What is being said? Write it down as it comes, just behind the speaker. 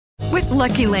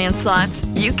Lucky Land Slots,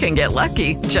 you can get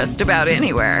lucky just about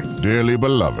anywhere. Dearly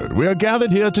beloved, we are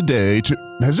gathered here today to...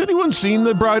 Has anyone seen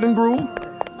the bride and groom?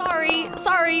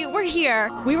 Sorry, we're here.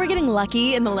 We were getting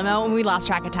lucky in the limo and we lost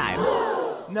track of time.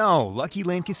 No, Lucky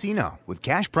Land Casino, with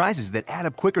cash prizes that add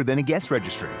up quicker than a guest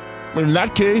registry. In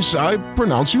that case, I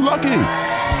pronounce you lucky.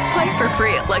 Play for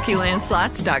free at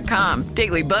LuckyLandSlots.com.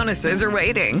 Daily bonuses are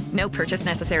waiting. No purchase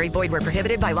necessary. Void where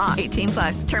prohibited by law.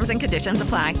 18+. Terms and conditions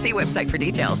apply. See website for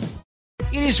details.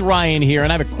 It is Ryan here,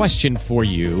 and I have a question for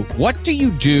you. What do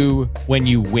you do when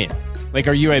you win? Like,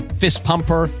 are you a fist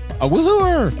pumper, a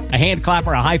woohooer, a hand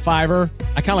clapper, a high fiver?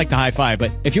 I kind of like the high five,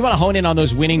 but if you want to hone in on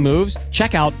those winning moves,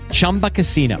 check out Chumba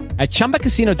Casino. At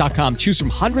ChumbaCasino.com, choose from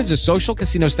hundreds of social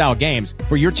casino-style games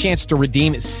for your chance to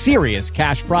redeem serious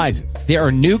cash prizes. There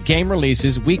are new game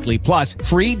releases weekly, plus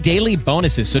free daily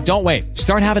bonuses, so don't wait.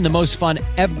 Start having the most fun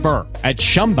ever at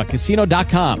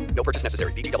ChumbaCasino.com. No purchase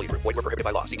necessary. VGW Group. Void where prohibited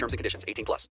by law. See terms and conditions.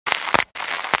 18+.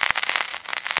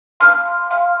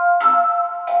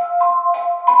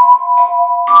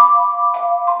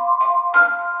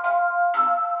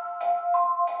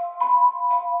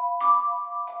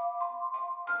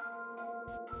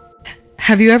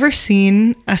 Have you ever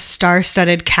seen a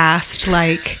star-studded cast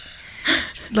like,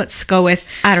 let's go with,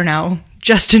 I don't know,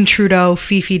 Justin Trudeau,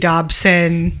 Fifi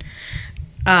Dobson,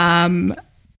 Amber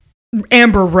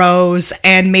Rose,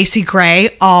 and Macy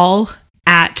Gray all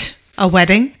at a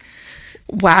wedding?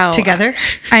 Wow. Together?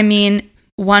 I mean,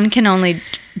 one can only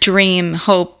dream,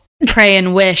 hope, pray,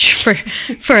 and wish for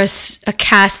a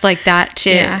cast like that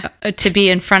to be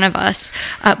in front of us.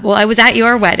 Well, I was at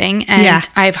your wedding, and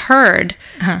I've heard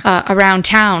around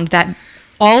town that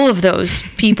all of those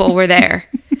people were there.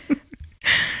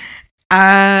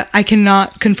 I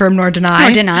cannot confirm nor deny.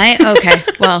 Nor deny? Okay,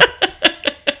 well,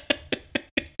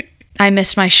 I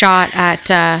missed my shot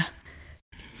at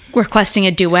requesting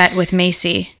a duet with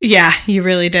Macy. Yeah, you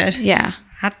really did. Yeah.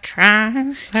 I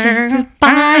try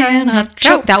goodbye and I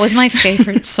choke. That was my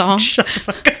favorite song. Shut the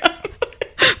fuck up.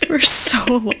 For so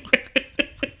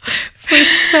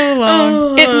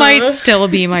long. It might still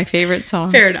be my favorite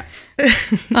song. Fair enough.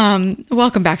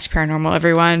 Welcome back to Paranormal,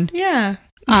 everyone. Yeah.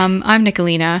 I'm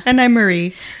Nicolina. And I'm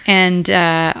Marie. And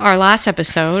our last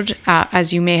episode,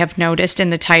 as you may have noticed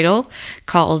in the title,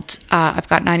 called I've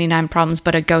Got 99 Problems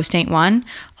But a Ghost Ain't One,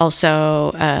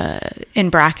 also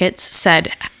in brackets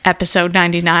said episode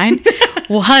 99,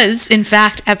 was in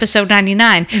fact episode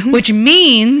 99, which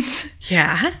means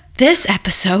this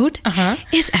episode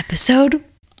is episode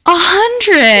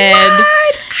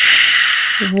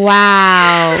 100. What?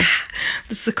 Wow.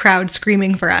 This is the crowd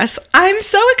screaming for us. I'm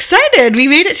so excited. We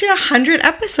made it to 100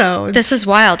 episodes. This is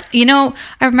wild. You know,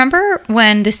 I remember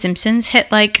when The Simpsons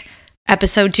hit like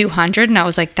episode 200 and I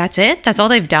was like, that's it? That's all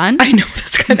they've done? I know,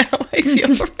 that's kind of how I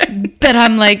feel. Right? But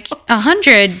I'm like,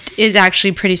 100 is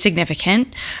actually pretty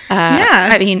significant.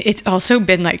 I mean, it's also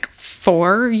been like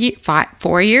 4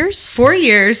 years? 4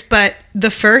 years, but the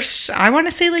first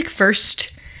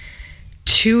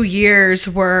 2 years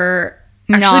were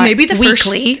actually not maybe the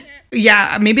weekly. First.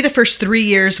 Yeah, maybe the first 3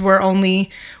 years were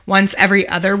only once every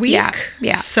other week.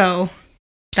 Yeah. So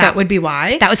that would be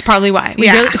why. That was probably why.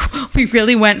 We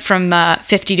really went from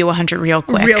 50 to 100 real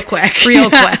quick. Quick,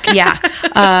 yeah.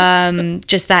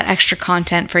 Just that extra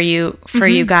content for you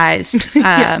guys,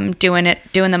 doing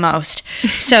the most.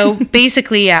 So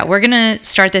basically, we're going to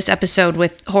start this episode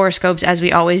with horoscopes as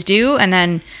we always do, and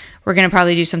then we're going to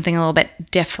probably do something a little bit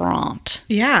different.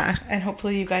 Yeah, and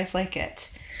hopefully you guys like it.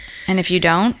 And if you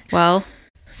don't, well,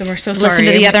 then we're so sorry. Listen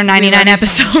to the other 99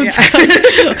 episodes.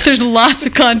 There's lots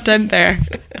of content there.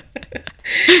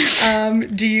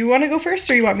 Do you want to go first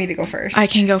or you want me to go first? I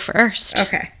can go first.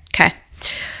 Okay.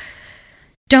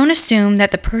 Don't assume that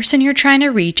the person you're trying to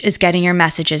reach is getting your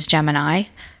messages, Gemini.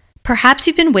 Perhaps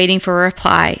you've been waiting for a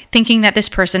reply, thinking that this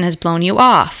person has blown you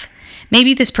off.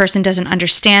 Maybe this person doesn't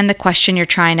understand the question you're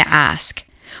trying to ask.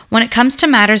 When it comes to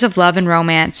matters of love and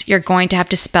romance, you're going to have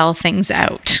to spell things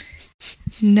out.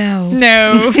 No.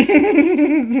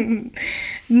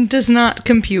 Does not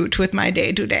compute with my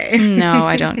day-to-day. No,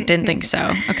 I didn't think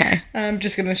so. Okay. I'm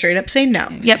just going to straight up say no.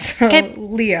 Yep. So, okay.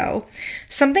 Leo.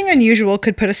 Something unusual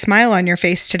could put a smile on your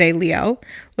face today, Leo.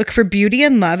 Look for beauty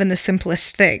and love in the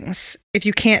simplest things. If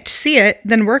you can't see it,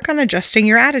 then work on adjusting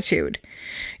your attitude.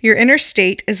 Your inner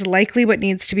state is likely what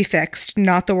needs to be fixed,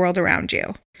 not the world around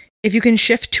you. If you can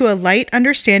shift to a light,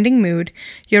 understanding mood,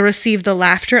 you'll receive the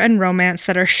laughter and romance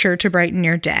that are sure to brighten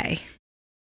your day.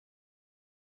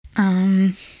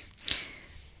 I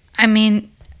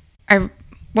mean, I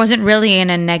wasn't really in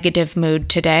a negative mood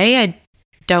today. I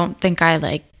don't think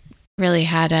I really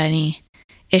had any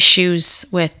issues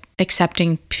with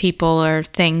accepting people or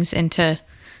things into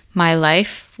my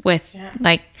life with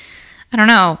like, I don't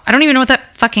know. I don't even know what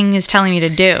that fucking is telling me to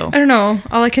do. I don't know.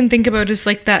 All I can think about is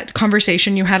like that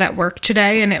conversation you had at work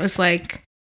today, and it was like,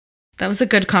 that was a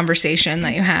good conversation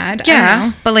that you had.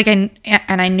 Yeah, but like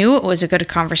I knew it was a good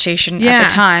conversation at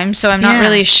the time, so I'm not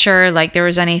really sure like there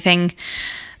was anything.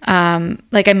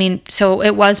 Like, I mean, so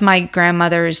it was my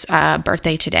grandmother's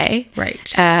birthday today,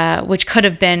 right? Which could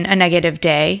have been a negative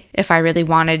day if I really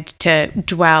wanted to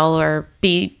dwell or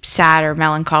be sad or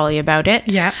melancholy about it.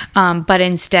 Yeah. But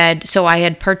instead, so I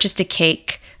had purchased a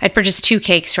cake. I'd purchased 2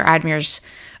 cakes for Admir's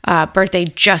birthday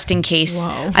just in case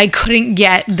I couldn't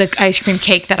get the ice cream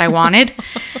cake that I wanted.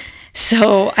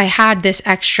 So I had this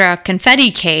extra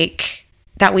confetti cake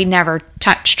that we never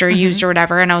touched or used or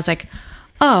whatever, and I was like,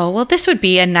 oh, well, this would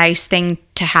be a nice thing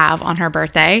to have on her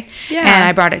birthday. Yeah. And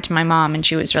I brought it to my mom, and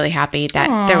she was really happy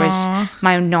that there was,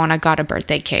 my Nonna got a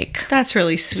birthday cake. That's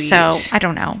really sweet. So, I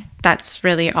don't know. That's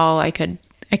really all I can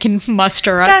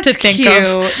muster up to think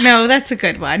of. No, that's a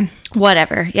good one.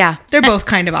 Whatever, yeah. They're both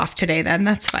kind of off today then.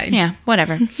 That's fine. Yeah,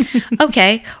 whatever.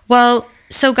 Okay, well,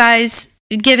 so guys,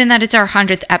 given that it's our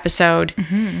 100th episode,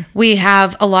 we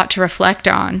have a lot to reflect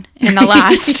on in the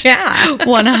last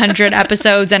 100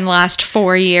 episodes and last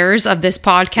 4 years of this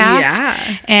podcast.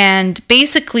 Yeah. And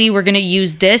basically, we're going to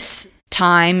use this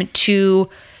time to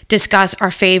discuss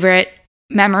our favorite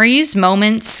memories,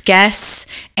 moments, guests,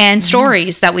 and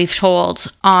stories that we've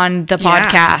told on the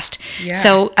podcast. Yeah.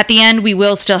 So at the end, we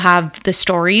will still have the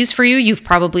stories for you. You've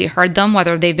probably heard them,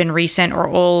 whether they've been recent or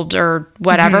old or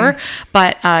whatever,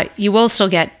 but you will still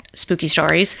get spooky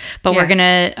stories. But we're going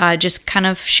to just kind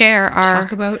of share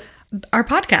talk about our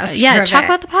podcast. Yeah, talk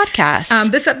about the podcast.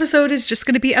 This episode is just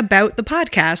going to be about the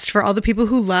podcast for all the people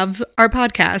who love our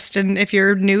podcast. And if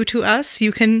you're new to us,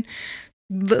 you can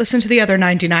listen to the other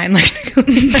 99.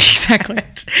 Exactly.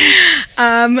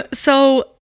 So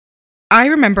I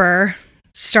remember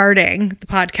starting the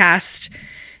podcast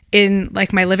in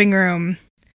like my living room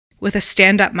with a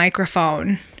stand-up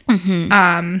microphone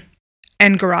and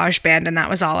GarageBand, and that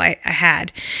was all I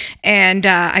had. And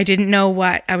I didn't know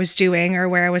what I was doing or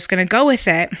where I was going to go with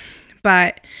it,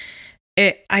 but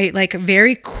I like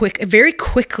very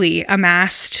quickly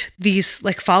amassed these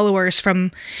like followers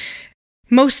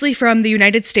mostly from the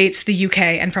United States, the UK,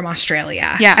 and from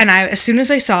Australia. Yeah. And as soon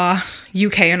as I saw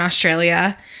UK and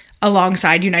Australia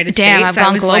alongside United States, I've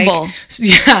gone global.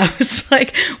 I was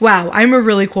like, wow, I'm a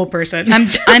really cool person.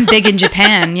 I'm big in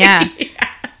Japan. Yeah.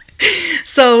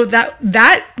 So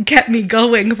that kept me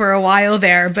going for a while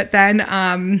there. But then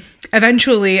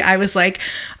eventually I was like,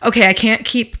 okay, I can't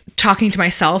keep talking to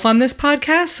myself on this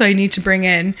podcast. So I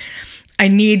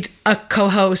need a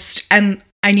co-host, and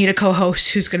I need a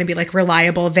co-host who's going to be like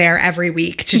reliable there every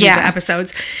week to do the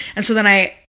episodes. And so then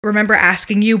I remember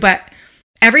asking you, but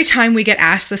every time we get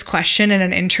asked this question in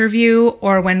an interview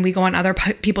or when we go on other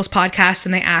people's podcasts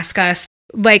and they ask us,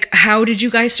 like, how did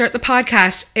you guys start the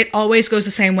podcast? It always goes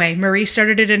the same way. Marie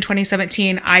started it in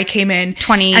 2017. I came in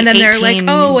 2018. And then they're like,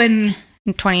 oh, and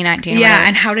 2019. Yeah.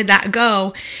 And how did that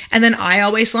go? And then I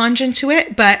always launch into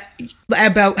it, but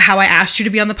about how I asked you to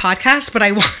be on the podcast, but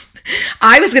I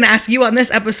was going to ask you on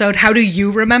this episode, how do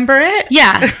you remember it?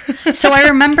 Yeah. So I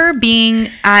remember being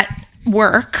at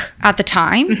work at the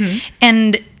time,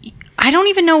 and I don't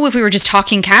even know if we were just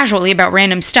talking casually about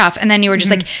random stuff. And then you were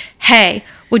just like, hey,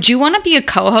 would you want to be a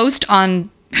co-host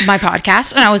on my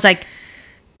podcast? And I was like,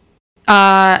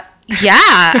 yeah,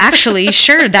 actually,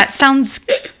 sure. That sounds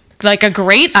like a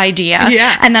great idea.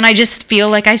 Yeah. And then I just feel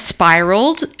like I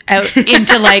spiraled out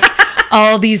into like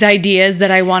all these ideas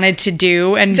that I wanted to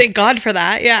do, and thank God for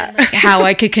that. Yeah. how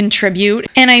I could contribute.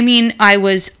 And I mean, I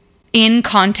was in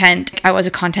content. I was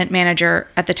a content manager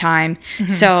at the time.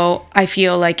 So I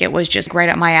feel like it was just right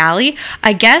up my alley,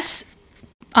 I guess.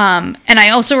 And I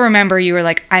also remember you were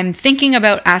like, I'm thinking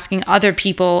about asking other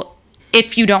people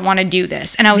if you don't want to do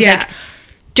this. And I was like,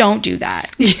 don't do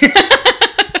that.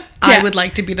 I would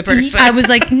like to be the person. I was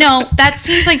like, no, that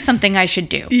seems like something I should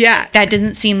do. Yeah. That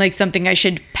doesn't seem like something I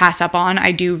should pass up on.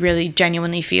 I do really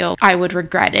genuinely feel I would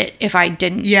regret it if I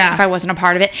didn't, if I wasn't a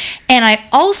part of it. And I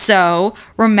also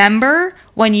remember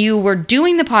when you were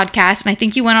doing the podcast, and I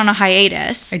think you went on a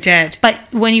hiatus. I did. But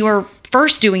when you were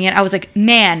first doing it, I was like,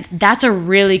 man, that's a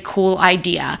really cool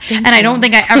idea. I don't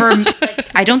think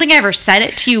I ever said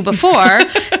it to you before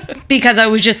because I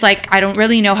was just like, I don't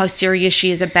really know how serious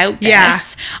she is about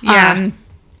this. Yeah.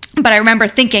 But I remember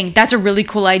thinking, that's a really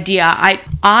cool idea.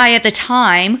 I at the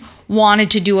time wanted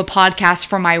to do a podcast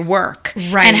for my work,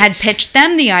 and had pitched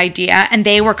them the idea, and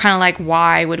they were kind of like,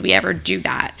 why would we ever do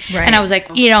that? And I was like,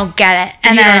 you don't get it.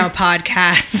 And you don't know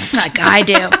podcasts. Like, I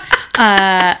do.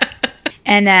 And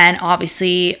then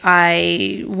obviously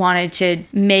I wanted to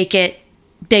make it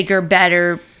bigger,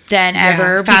 better than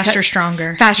ever. Faster,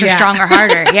 stronger. Faster, stronger,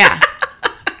 harder. Yeah.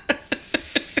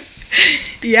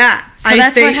 Yeah. So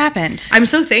that's what happened. I'm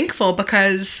so thankful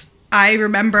because I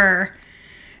remember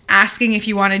asking if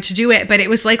you wanted to do it, but it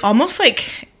was like almost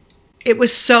like it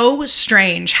was so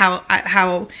strange how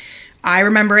I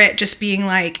remember it just being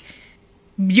like,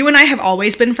 you and I have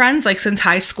always been friends, like since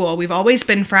high school. We've always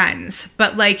been friends.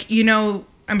 But like, you know,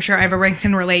 I'm sure everyone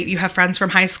can relate. You have friends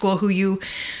from high school who you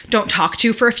don't talk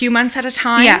to for a few months at a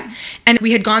time. Yeah. And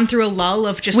we had gone through a lull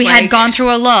of just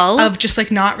of just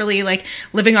like not really like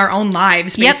living our own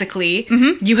lives, basically.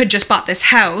 Mm-hmm. You had just bought this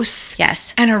house.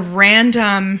 Yes. And a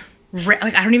random,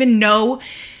 like, I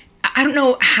don't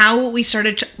know how we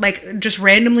started to, like, just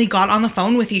randomly got on the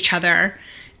phone with each other.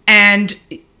 And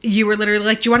you were literally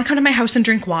like, do you want to come to my house and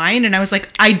drink wine? And I was like,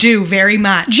 I do very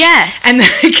much. Yes. And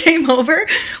then I came over,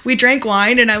 we drank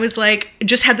wine, and I was like,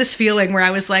 just had this feeling where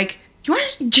I was like, do you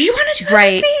want to do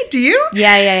that with me? Do you?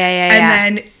 Yeah.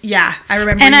 And then, I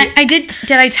remember. And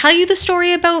did I tell you the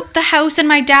story about the house and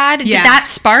my dad? Did that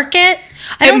spark it?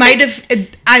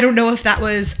 I don't know if that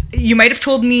was, you might have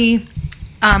told me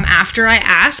after I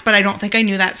asked, but I don't think I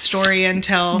knew that story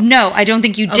until. No, I don't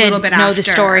think you did know the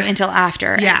story until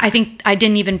after. Yeah. I think I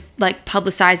didn't even like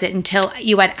publicize it until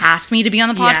you had asked me to be on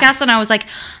the podcast. Yes. And I was like,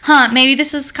 maybe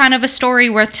this is kind of a story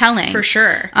worth telling. For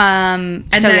sure. And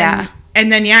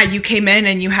then you came in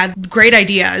and you had great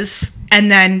ideas and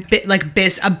then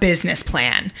a business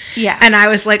plan. Yeah. And I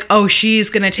was like, oh, she's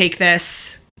going to take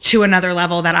this to another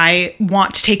level that I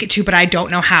want to take it to, but I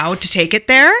don't know how to take it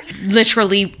there.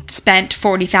 Literally spent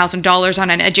 $40,000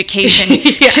 on an education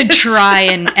to try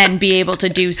and be able to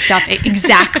do stuff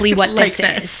exactly what like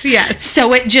this is. Yes.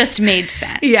 So it just made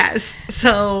sense. Yes.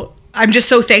 So I'm just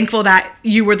so thankful that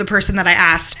you were the person that I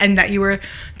asked and that you were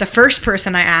the first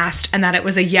person I asked and that it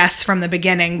was a yes from the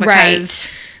beginning, because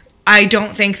I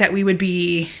don't think that we would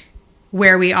be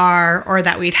where we are or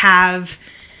that we'd have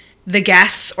the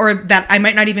guests, or that I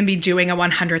might not even be doing a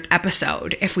 100th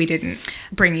episode if we didn't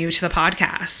bring you to the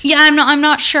podcast. Yeah, I'm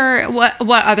not sure what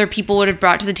other people would have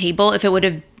brought to the table if it would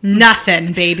have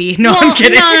nothing, baby. No, I'm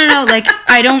kidding. No. Like,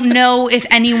 I don't know if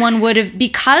anyone would have,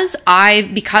 because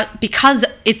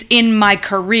it's in my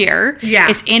career. Yeah.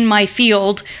 It's in my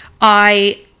field.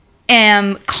 I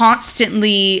am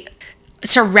constantly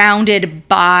surrounded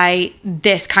by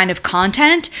this kind of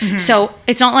content. Mm-hmm. So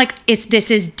it's not like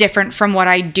this is different from what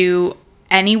I do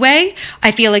anyway. I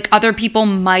feel like other people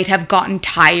might have gotten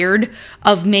tired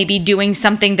of maybe doing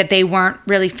something that they weren't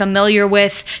really familiar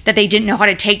with, that they didn't know how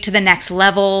to take to the next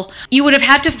level. You would have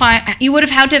had to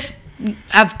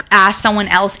have asked someone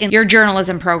else in your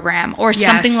journalism program or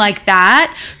something like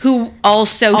that who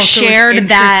also shared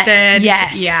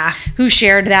that who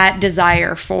shared that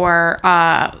desire for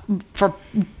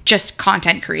just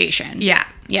content creation. Yeah.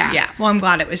 Well, I'm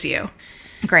glad it was you.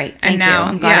 Great. Thank you.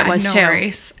 I'm glad it was too.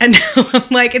 Worries. And now I'm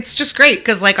like, it's just great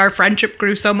because like our friendship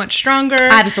grew so much stronger.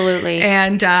 Absolutely.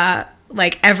 And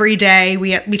like every day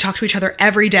we talk to each other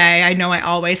every day. I know I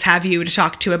always have you to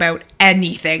talk to about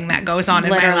anything that goes on in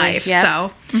my life. Yep.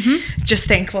 So just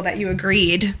thankful that you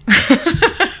agreed.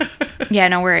 Yeah,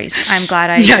 no worries. I'm glad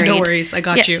I agreed. Yeah, no worries. I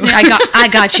got you. I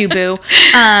got you, boo.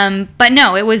 But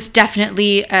no, it was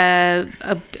definitely a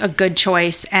good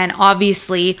choice. And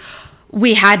obviously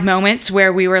we had moments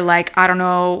where we were like, I don't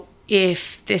know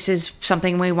if this is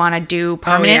something we want to do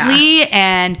permanently.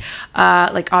 And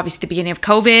like obviously the beginning of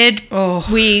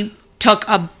COVID, we took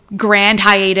a grand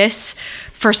hiatus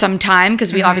for some time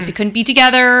because we obviously couldn't be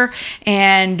together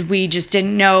and we just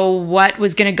didn't know what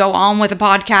was going to go on with the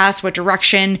podcast, what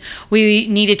direction we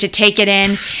needed to take it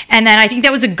in. And then I think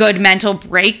that was a good mental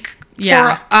break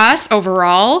for us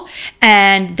overall.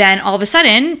 And then all of a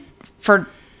sudden,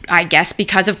 I guess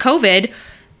because of COVID,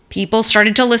 people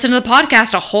started to listen to the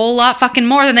podcast a whole lot fucking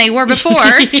more than they were before.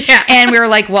 And we were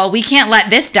like, well, we can't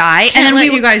let this die. Can't and then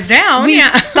let you guys down. We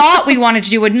thought we wanted to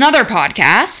do another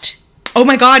podcast. Oh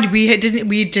my God, we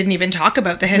didn't even talk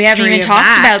about the history. We haven't even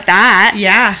talked about that.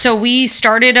 Yeah. So we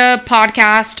started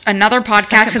another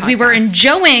podcast because we were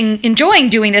enjoying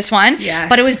doing this one. Yes.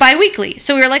 But it was bi-weekly.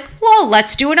 So we were like, well,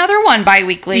 let's do another one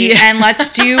bi-weekly. And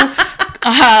let's do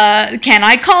Can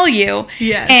I Call You?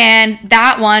 Yes. And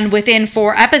that one, within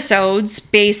 4 episodes,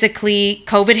 basically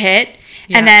COVID hit.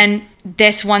 Yeah. And then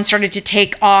this one started to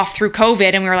take off through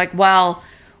COVID. And we were like, well,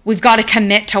 we've got to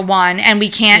commit to one, and we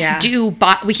can't do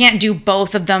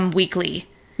both of them weekly.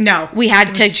 No, we had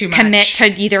it to was too commit much. to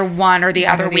either one or the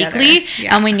other or the weekly. other,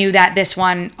 yeah. And we knew that this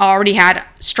one already had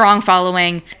strong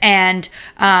following and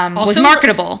was Also-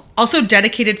 marketable. Also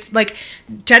dedicated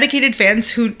fans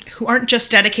who aren't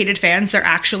just dedicated fans, they're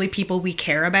actually people we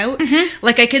care about.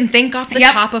 Like I can think off the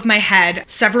Yep. top of my head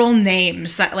several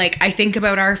names that like I think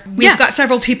about we've Yeah. got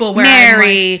several people where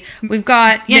Mary, we've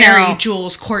got, you Mary, know,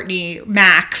 Jules, Courtney,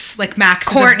 Max, like Max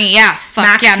is Courtney, yeah, fuck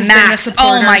Max yeah, has been a Max.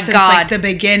 supporter Oh my since God. like the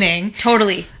beginning.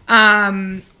 Totally.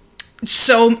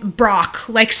 So Brock,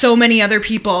 like so many other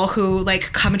people who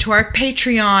like come to our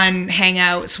Patreon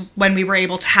hangouts when we were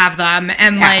able to have them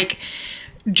and Yeah. like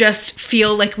just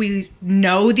feel like we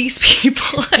know these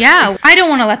people. Yeah, I don't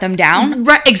want to let them down.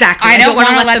 Right, exactly. I don't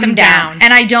wanna wanna let them down.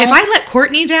 And I don't- If I let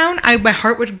Courtney down, my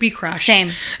heart would be crushed.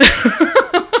 Same.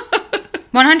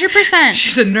 100%.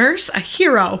 She's a nurse, a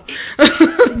hero.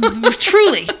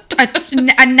 Truly.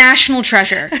 A national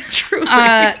treasure. Truly.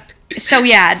 So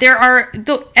yeah, there are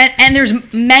and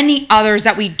there's many others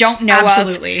that we don't know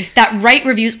Absolutely. of that write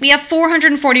reviews. We have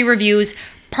 440 reviews,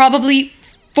 probably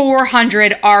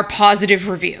 400 are positive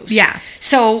reviews. Yeah.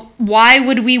 So why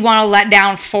would we want to let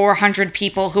down 400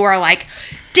 people who are like,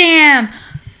 damn,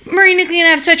 Marie and Nicolina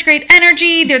have such great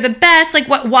energy. They're the best. Like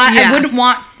what? Why Yeah. I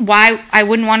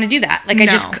wouldn't want to do that. Like No.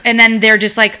 and then they're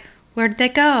just like, where'd they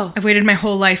go? I've waited my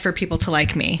whole life for people to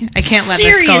like me. I can't let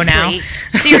this go now.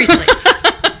 Seriously.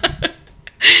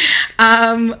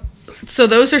 So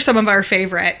those are some of our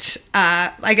favorite,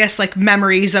 I guess, like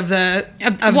memories of the.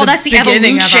 Well, that's the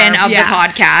beginning evolution of the yeah.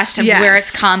 podcast and where Yes.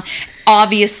 it's come.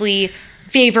 Obviously,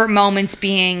 favorite moments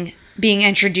being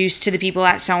introduced to the people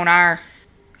at Sonar.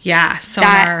 Yeah,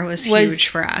 Sonar was huge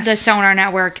for us. The Sonar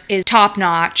network is top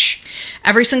notch.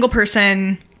 Every single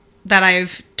person that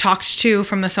I've talked to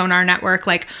from the Sonar network,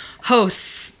 like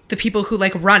hosts, the people who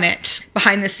like run it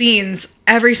behind the scenes,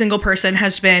 every single person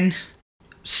has been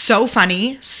so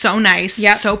funny, so nice,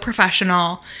 Yep. so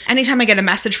professional. Anytime I get a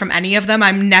message from any of them,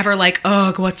 I'm never like,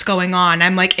 "Ugh, what's going on?"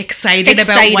 I'm like excited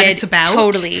about what it's about.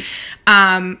 Totally.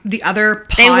 The other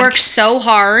They work so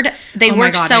hard. They Oh my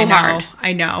work God, so I know, hard.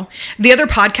 I know. The other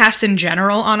podcasts in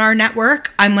general on our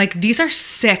network, I'm like, these are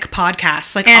sick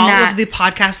podcasts. Like And all that- of the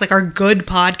podcasts, like are good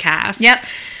podcasts. Yep.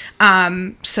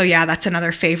 So yeah, that's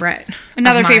another favorite.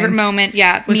 Another of favorite mine moment,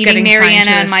 yeah, was meeting getting signed Mariana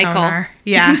to and the Michael. Sonar.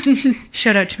 Yeah.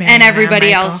 Shout out to Mariana And everybody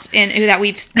Michael. else that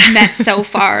we've met so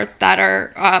far that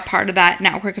are part of that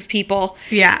network of people.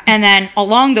 Yeah. And then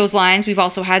along those lines, we've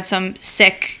also had some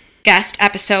sick guest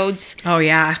episodes, Oh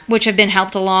yeah. which have been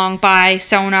helped along by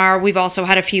Sonar. We've also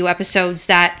had a few episodes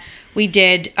that we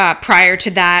did prior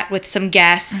to that with some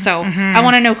guests. So Mm-hmm. I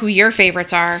want to know who your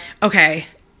favorites are, Okay.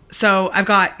 So I've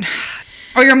got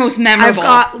or your most memorable.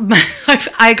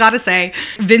 I gotta say,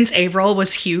 Vince Averill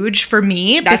was huge for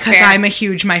me That's because fair. I'm a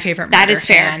huge My Favorite Murder That is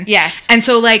fair, fan. yes. And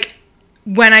so like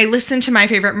when I listen to My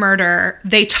Favorite Murder,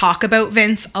 they talk about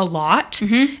Vince a lot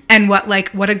Mm-hmm.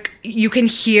 and you can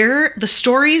hear the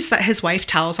stories that his wife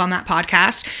tells on that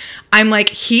podcast. I'm like,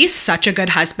 he's such a good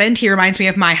husband. He reminds me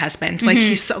of my husband. Like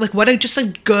he's so, like just a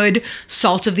good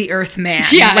salt of the earth man.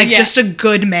 Yeah, like yeah. just a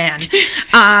good man.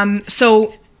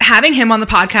 So having him on the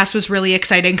podcast was really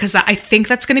exciting because I think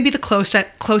that's going to be the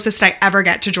closest I ever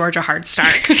get to Georgia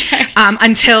Hardstark. Okay.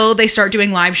 Until they start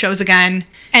doing live shows again.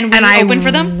 And will you open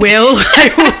for them?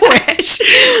 I wish.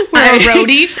 We're a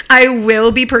roadie. I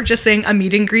will be purchasing a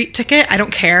meet and greet ticket. I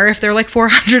don't care if they're like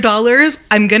 $400.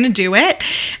 I'm going to do it.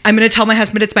 I'm going to tell my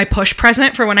husband it's my push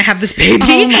present for when I have this baby.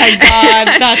 Oh my God,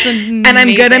 that's amazing. And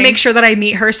I'm going to make sure that I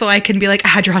meet her so I can be like, I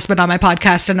had your husband on my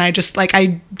podcast and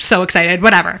I'm so excited,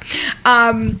 whatever.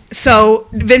 So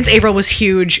Vince Averill was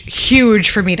huge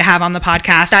for me to have on the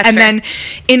podcast. That's and fair.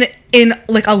 then in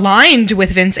like aligned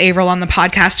with Vince Averill on the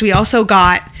podcast, we also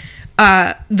got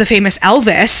the famous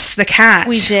Elvis, the cat.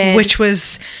 We did. Which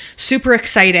was super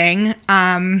exciting.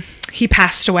 He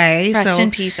passed away. Rest so,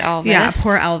 in peace, Elvis. Yeah,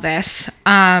 poor Elvis.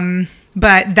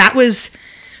 But that was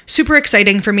super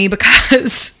exciting for me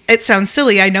because it sounds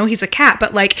silly. I know he's a cat,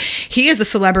 but like he is a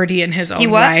celebrity in his own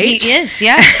right. He is,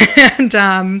 yeah.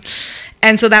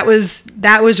 And so that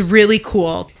was really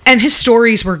cool. And his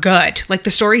stories were good. Like the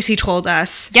stories he told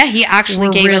us. Yeah, he actually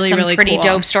were gave us really, some really pretty cool.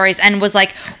 dope stories and was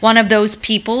like one of those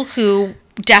people who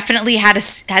definitely had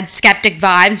skeptic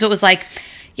vibes, but was like,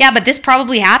 yeah, but this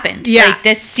probably happened. Yeah. Like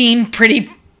this seemed pretty,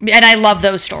 and I love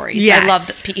those stories. Yes. I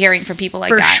love hearing from people like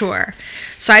For that. sure.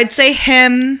 So I'd say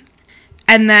him,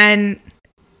 and then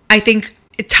I think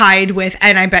tied with,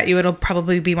 and I bet you it'll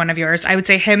probably be one of yours. I would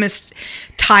say him is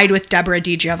tied with Deborah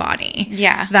DiGiovanni.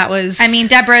 Yeah. That was... I mean,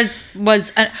 Deborah's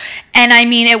was, and I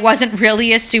mean, it wasn't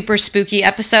really a super spooky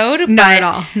episode. Not but at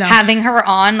all, no. Having her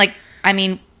on, like, I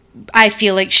mean, I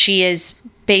feel like she is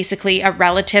basically a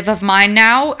relative of mine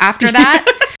now after that.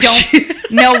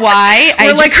 Don't know why.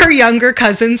 We're like her younger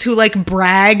cousins who like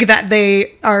brag that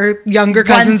they are younger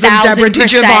cousins of 1000%, Deborah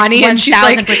DiGiovanni,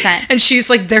 and she's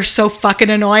like, they're so fucking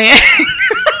annoying.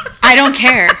 I don't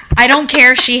care. I don't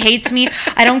care if she hates me.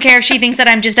 I don't care if she thinks that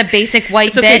I'm just a basic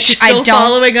white bitch. She's still I don't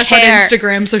following us care. on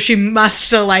Instagram, so she must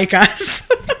still like us.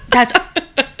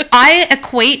 I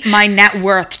equate my net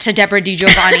worth to Deborah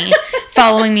DiGiovanni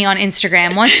following me on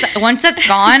Instagram. Once it's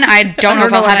gone, I don't know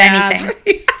if I'll have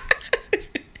anything.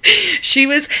 She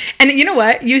was, and you know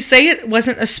what? You say it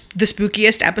wasn't the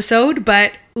spookiest episode,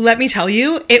 but let me tell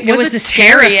you, it was the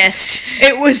scariest.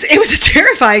 It was a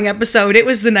terrifying episode. It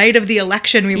was the night of the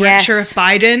election. We weren't sure if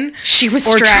Biden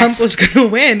or Trump was going to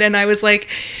win, and I was like,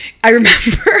 I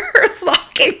remember her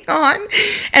locking on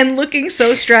and looking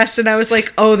so stressed, and I was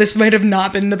like, oh, this might have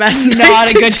not been the best night. Not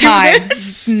a good time.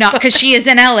 Not because she is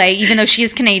in LA, even though she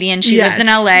is Canadian. She lives in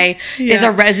LA, is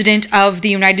a resident of the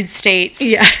United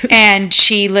States, and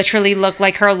she literally looked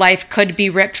like her life could be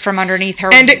ripped from underneath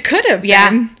her. And it could have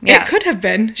been. It could have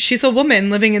been. She's a woman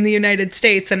living in the United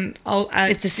States, and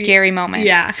it's a scary moment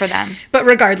for them. But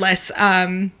regardless,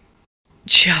 man,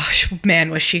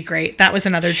 was she great. That was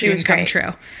another dream come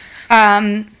true.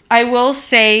 I will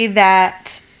say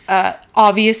that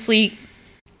obviously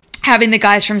having the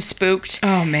guys from Spooked.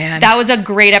 Oh, man. That was a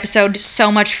great episode.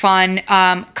 So much fun.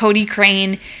 Cody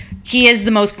Crane, he is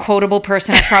the most quotable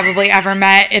person I've probably ever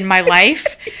met in my life.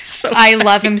 I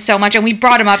love him so much. And we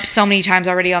brought him up so many times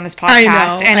already on this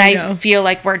podcast. I feel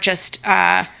like we're just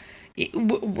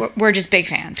big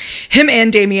fans. Him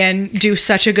and Damien do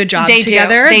such a good job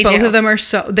together. Both of them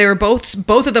are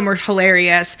both of them were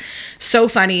hilarious, so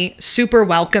funny, super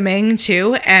welcoming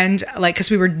too, and like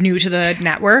because we were new to the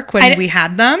network when we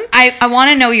had them. I want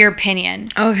to know your opinion.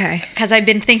 Okay. Because I've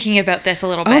been thinking about this a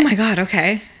little bit. Oh my God.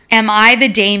 Okay. Am I the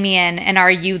Damien and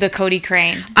are you the Cody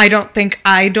Crane? I don't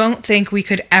think we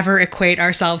could ever equate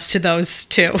ourselves to those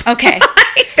two. Okay.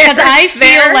 Because I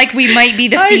feel like we might be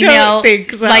the female. I don't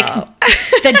think so. Like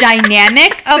the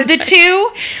dynamic of the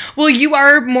two. Well, you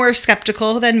are more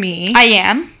skeptical than me. I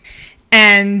am.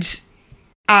 And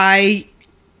I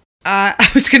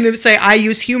was going to say I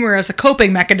use humor as a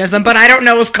coping mechanism, but I don't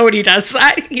know if Cody does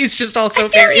that. He's just also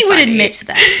very funny. He would admit to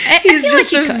that. He's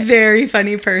just a very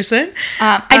funny person.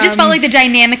 I just felt like the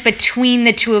dynamic between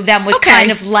the two of them was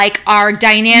kind of like our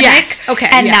dynamic. Yes. Okay.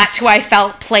 And that's who I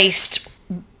felt placed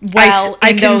well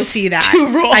I in can those see that. two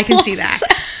roles. I can see that.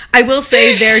 I will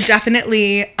say they're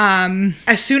definitely,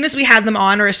 as soon as we had them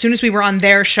on or as soon as we were on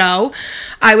their show,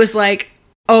 I was like,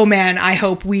 oh man, I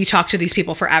hope we talk to these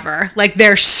people forever. Like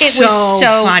they're so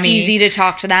funny. Easy to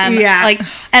talk to them. Yeah. Like,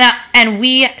 and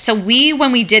we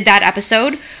when we did that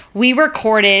episode, we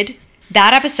recorded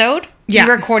that episode. Yeah.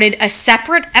 We recorded a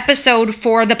separate episode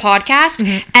for the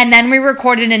podcast, and then we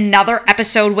recorded another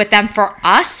episode with them for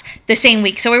us the same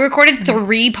week. So we recorded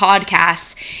 3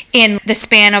 podcasts in the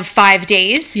span of 5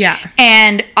 days. Yeah.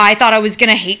 And I thought I was going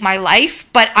to hate my life,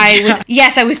 but I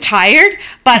was tired,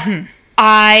 but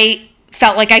I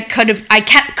felt like I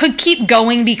could keep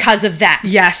going because of them.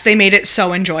 Yes, they made it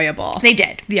so enjoyable. They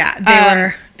did. Yeah,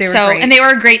 they were great. And they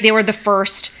were great. They were the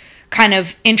first kind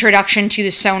of introduction to the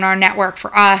Sonar Network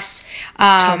for us.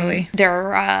 Totally.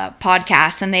 Their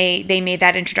podcasts, and they made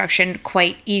that introduction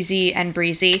quite easy and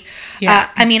breezy. Yeah.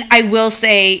 I mean, I will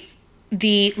say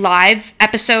the live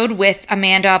episode with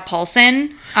Amanda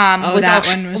Paulson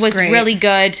was great. Really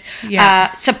good.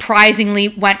 Yeah. Surprisingly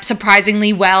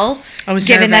well. I was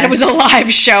given nervous. that it was a live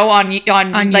show on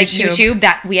like YouTube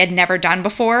that we had never done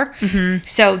before.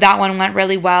 So that one went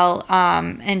really well.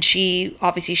 And she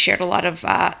obviously shared a lot of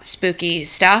spooky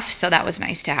stuff, so that was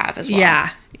nice to have as well.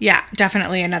 Yeah,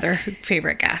 definitely another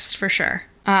favorite guest for sure.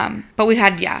 But we've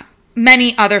had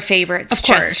many other favorites. Of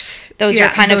course. Those are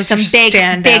kind of some big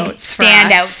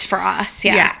standouts for us.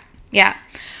 Yeah.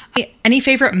 Any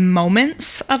favorite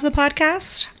moments of the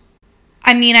podcast?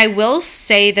 I mean, I will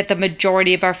say that the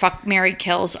majority of our Fuck, Marry,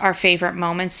 Kills are favorite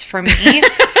moments for me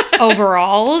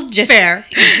overall. Just fair.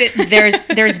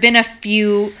 There's been a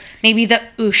few. Maybe the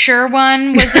Usher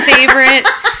one was a favorite.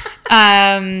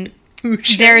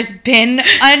 There's been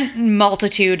a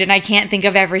multitude, and I can't think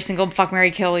of every single Fuck,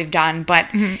 Marry, Kill we've done, but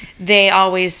they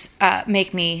always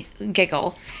make me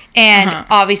giggle. And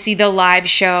obviously the live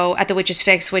show at the Witch's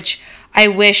Fix, which I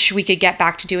wish we could get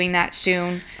back to doing that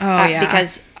soon.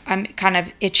 Because I'm kind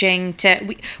of itching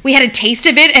to... We had a taste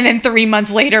of it, and then 3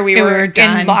 months later we were in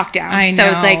lockdown. So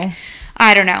it's like,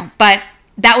 I don't know. But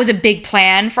that was a big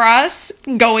plan for us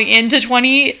going into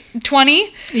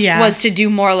 2020 was to do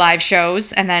more live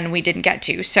shows, and then we didn't get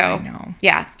to. So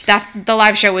the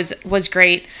live show was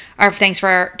great. thanks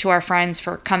to our friends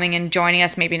for coming and joining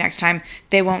us. Maybe next time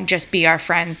they won't just be our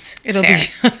friends. It'll there.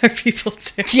 be other people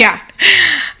too. Yeah.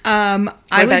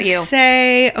 I would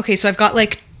say, okay, so I've got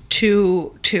like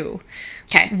two.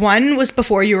 Okay. One was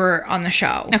before you were on the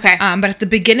show. Okay. But at the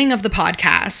beginning of the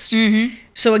podcast,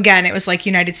 so again, it was like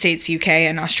United States, UK,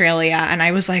 and Australia, and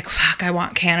I was like, fuck, I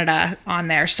want Canada on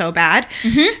there so bad.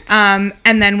 And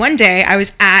then one day I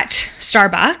was at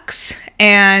Starbucks,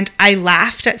 and I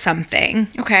laughed at something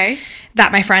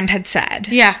that my friend had said.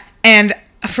 Yeah. And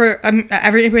for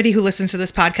everybody who listens to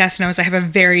this podcast knows I have a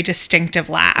very distinctive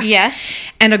laugh. Yes.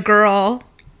 And a girl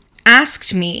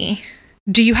asked me,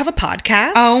 do you have a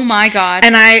podcast? Oh my God.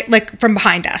 And I, like, from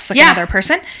behind us, like another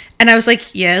person. And I was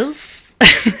like, yes.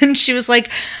 And she was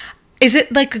like, is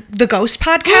it like the Ghost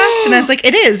podcast? And I was like,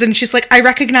 it is. And she's like, I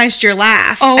recognized your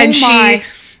laugh. And she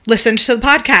listened to the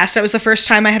podcast. That was the first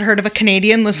time I had heard of a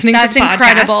Canadian listening to the podcast. That's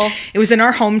incredible. It was in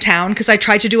our hometown, because I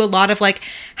tried to do a lot of like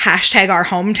hashtag our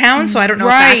hometown. So I don't know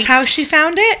if that's how she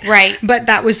found it. Right. But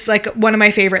that was like one of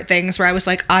my favorite things where I was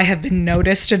like, I have been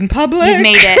noticed in public. You've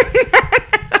made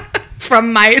it.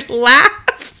 From my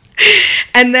laugh.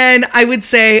 And then I would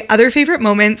say other favorite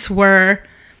moments were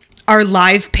our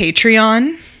live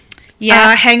Patreon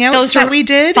hangouts that we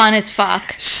did. Fun as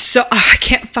fuck. So I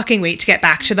can't fucking wait to get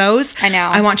back to those. I know.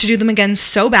 I want to do them again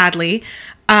so badly.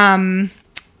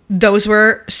 Those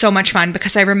were so much fun,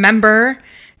 because I remember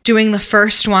doing the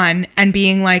first one and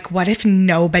being like, what if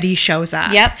nobody shows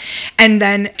up? Yep. And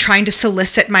then trying to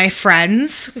solicit my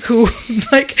friends who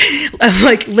like,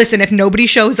 listen, if nobody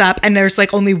shows up and there's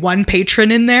like only one patron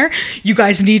in there, you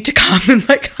guys need to come and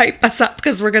like hype us up,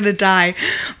 because we're going to die.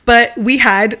 But we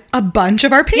had a bunch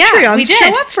of our Patreons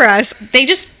show up for us. They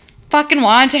just fucking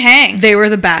wanted to hang. They were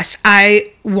the best.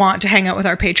 I want to hang out with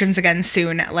our patrons again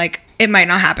soon. Like, it might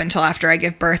not happen till after I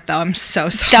give birth, though. I'm so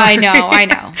sorry. I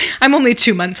know. I'm only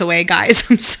 2 months away, guys.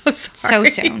 I'm so sorry.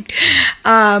 So soon.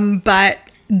 But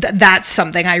that's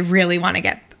something I really want to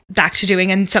get back to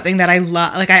doing, and something that I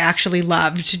love. Like, I actually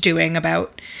loved doing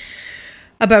about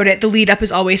it. The lead up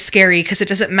is always scary, because it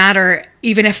doesn't matter.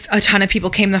 Even if a ton of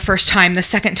people came the first time, the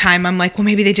second time I'm like, well,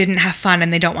 maybe they didn't have fun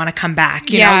and they don't want to come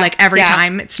back. You know, like every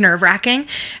time it's nerve wracking,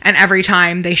 and every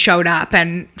time they showed up,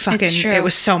 and fucking, it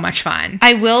was so much fun.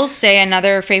 I will say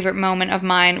another favorite moment of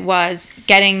mine was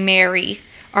getting Mary,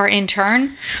 our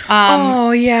intern.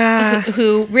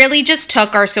 Who really just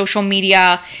took our social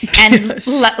media and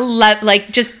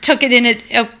just took it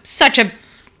in such a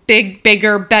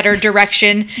bigger, better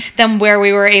direction than where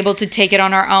we were able to take it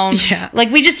on our own. Yeah. Like,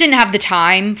 we just didn't have the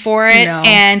time for it. No.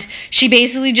 And she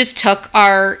basically just took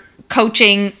our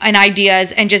coaching and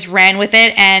ideas and just ran with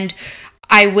it. And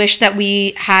I wish that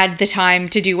we had the time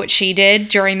to do what she did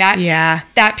during that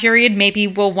period. Maybe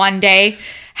we'll one day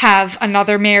have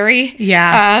another Mary.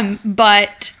 Yeah.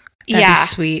 But that'd be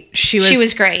sweet. She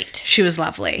was great. She was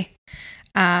lovely.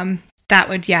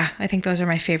 I think those are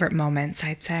my favorite moments,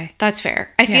 I'd say. That's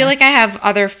fair. I feel like I have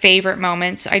other favorite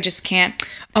moments. I just can't.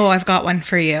 Oh, I've got one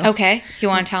for you. Okay. You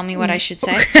want to tell me what I should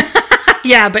say?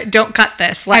 Yeah, but don't cut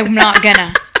this. I'm not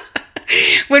gonna.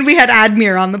 When we had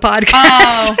Admir on the podcast.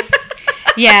 Oh,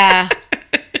 yeah.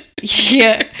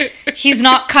 Yeah. He's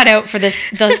not cut out for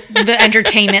the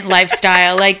entertainment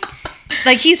lifestyle. Like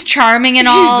he's charming and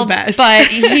all, the best. But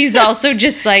he's also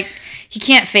just like, he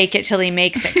can't fake it till he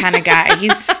makes it kind of guy.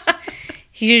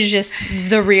 He's just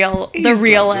the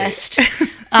realist.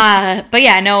 But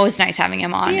yeah, no, it was nice having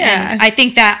him on. Yeah. And I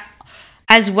think that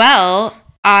as well,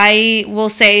 I will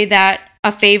say that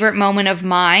a favorite moment of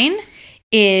mine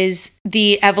is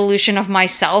the evolution of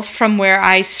myself from where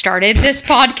I started this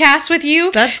podcast with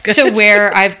you. That's good. To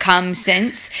where I've come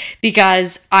since,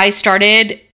 because I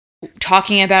started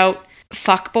talking about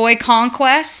fuckboy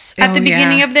conquests at the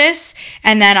beginning of this,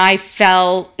 and then I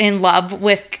fell in love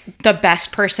with the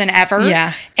best person ever.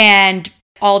 Yeah. And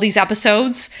all these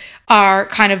episodes are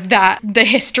kind of the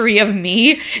history of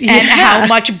me and how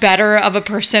much better of a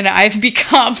person I've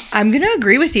become. I'm gonna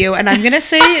agree with you, and I'm gonna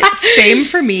say same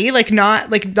for me.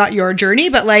 Not your journey,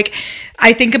 but like,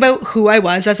 I think about who I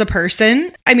was as a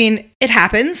person. I mean, it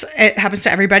happens to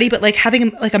everybody, but like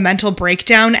having like a mental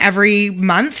breakdown every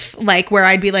month, like where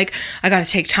I'd be like, I got to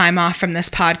take time off from this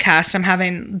podcast. I'm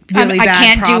having really bad problems. I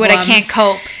can't do it. I can't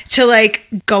cope. To like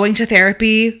going to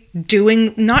therapy,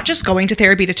 not just going to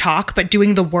therapy to talk, but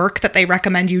doing the work that they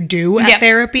recommend you do at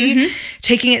therapy,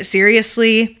 taking it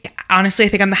seriously. Honestly, I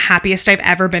think I'm the happiest I've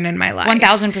ever been in my life.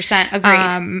 1000%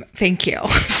 agreed. Thank you.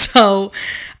 So,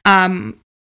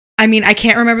 I mean, I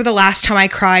can't remember the last time I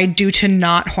cried due to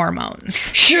not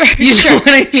hormones. Sure. You know what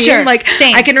I mean? Sure. Like,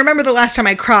 same. I can remember the last time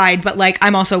I cried, but like,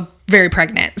 I'm also very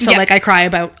pregnant. So like I cry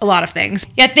about a lot of things.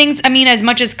 Yeah, things, I mean, as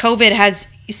much as COVID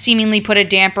has seemingly put a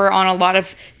damper on a lot of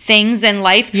things in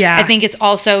life, I think it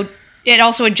also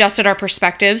adjusted our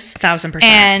perspectives. 1,000%.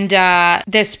 And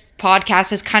this podcast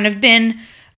has kind of been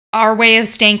our way of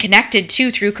staying connected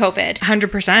too through COVID.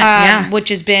 100%. Which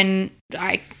has been,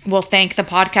 I will thank the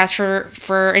podcast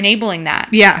for enabling that.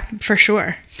 Yeah, for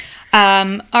sure.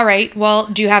 All right. Well,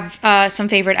 do you have some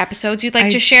favorite episodes you'd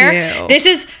like to share?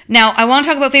 Do. Now I want to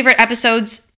talk about favorite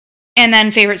episodes and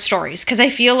then favorite stories, because I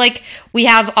feel like we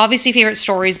have obviously favorite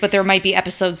stories, but there might be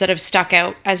episodes that have stuck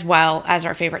out as well as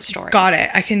our favorite stories. Got it.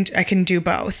 I can do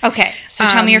both. Okay. So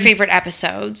tell me your favorite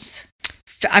episodes.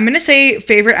 I'm going to say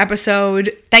favorite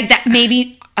episode. Like that,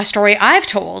 maybe a story I've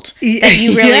told that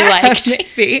you really liked.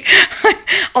 Maybe.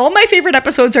 All my favorite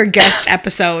episodes are guest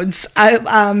episodes.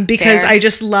 Because I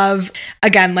just love,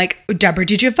 again, like Deborah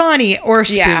DiGiovanni or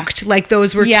Spooked. Like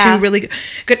those were two really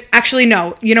good. Actually,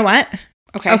 no. You know what?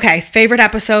 Okay. Favorite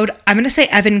episode. I'm going to say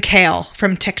Evan Kale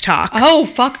from TikTok. Oh,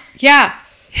 fuck. Yeah.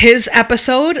 His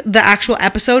episode, the actual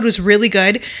episode, was really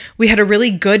good. We had a really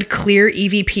good, clear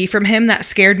EVP from him that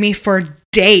scared me for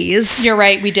days. You're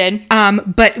right, we did.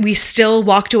 But we still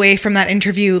walked away from that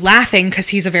interview laughing because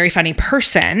he's a very funny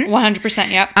person.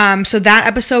 100%, yep. So that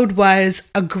episode was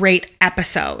a great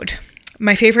episode.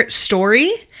 My favorite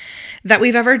story that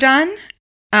we've ever done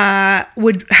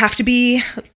would have to be,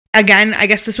 again, I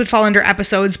guess this would fall under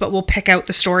episodes, but we'll pick out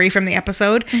the story from the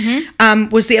episode,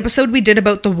 was the episode we did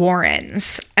about the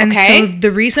Warrens. And so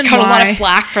the reason got a lot of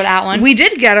flack for that one. We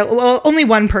did get, only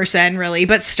one person really,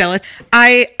 but still.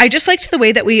 I just liked the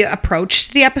way that we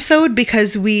approached the episode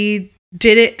because we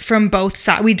did it from both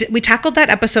sides. We tackled that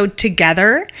episode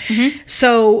together.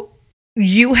 So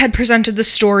you had presented the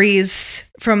stories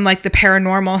from like the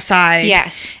paranormal side.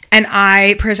 Yes. And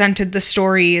I presented the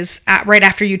stories right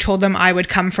after you told them I would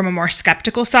come from a more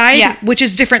skeptical side, which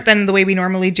is different than the way we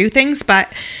normally do things.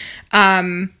 But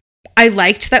I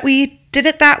liked that we did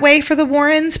it that way for the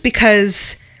Warrens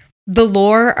because the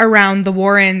lore around the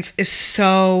Warrens is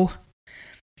so...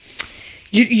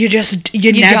 You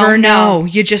never know.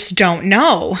 You just don't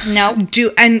know. No.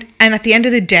 And at the end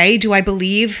of the day, do I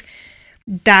believe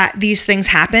that these things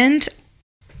happened?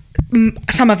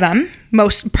 Some of them,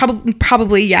 most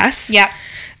probably yes. Yeah.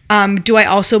 Do I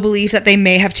also believe that they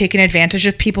may have taken advantage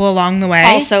of people along the way?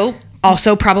 Also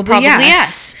probably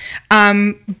yes.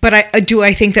 But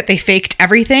I think that they faked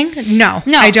everything? No,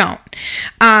 I don't.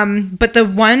 But the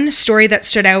one story that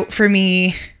stood out for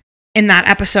me in that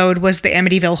episode was the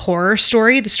Amityville horror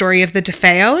story, the story of the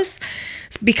DeFeos,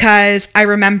 because I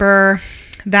remember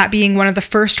that being one of the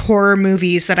first horror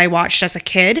movies that I watched as a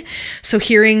kid. So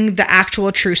hearing the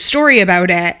actual true story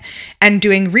about it and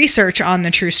doing research on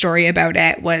the true story about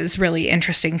it was really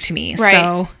interesting to me. Right.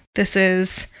 So this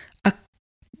is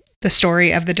the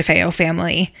story of the DeFeo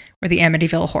family, or the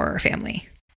Amityville horror family.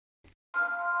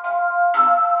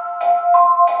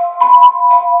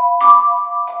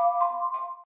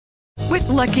 With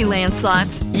Lucky Land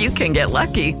Slots, you can get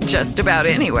lucky just about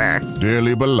anywhere.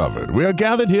 Dearly beloved, we are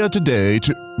gathered here today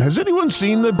to... Has anyone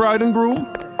seen the bride and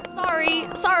groom?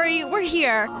 Sorry, we're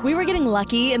here. We were getting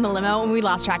lucky in the limo and we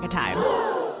lost track of time.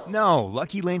 No,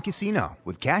 Lucky Land Casino,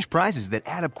 with cash prizes that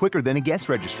add up quicker than a guest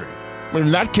registry.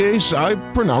 In that case, I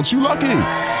pronounce you lucky.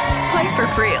 Play for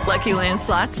free at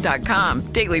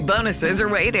LuckyLandSlots.com. Daily bonuses are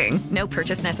waiting. No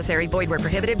purchase necessary. Void where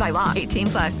prohibited by law.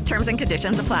 18+. Terms and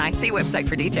conditions apply. See website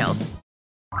for details.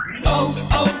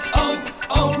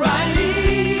 O'Reilly.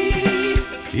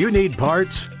 You need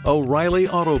parts? O'Reilly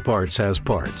Auto Parts has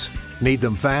parts. Need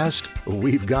them fast?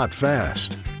 We've got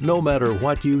fast. No matter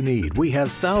what you need, we have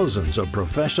thousands of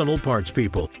professional parts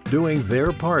people doing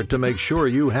their part to make sure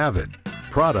you have it.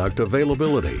 Product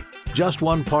availability. Just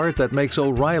one part that makes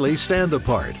O'Reilly stand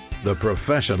apart. The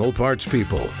professional parts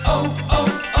people.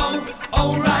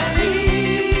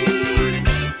 O'Reilly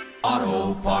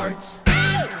Auto Parts.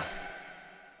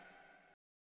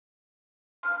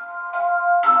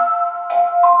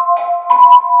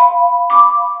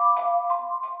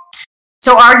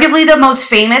 So arguably the most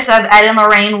famous of Ed and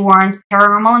Lorraine Warren's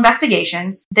paranormal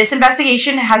investigations, this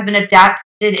investigation has been adapted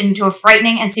into a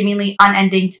frightening and seemingly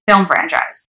unending film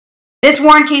franchise. This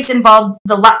Warren case involved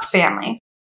the Lutz family.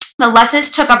 The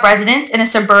Lutzes took up residence in a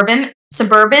suburban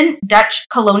Dutch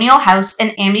colonial house in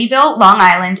Amityville, Long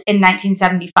Island in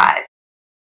 1975.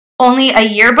 Only a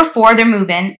year before their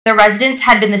move-in, the residence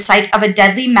had been the site of a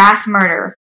deadly mass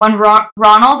murder when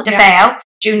Ronald DeFeo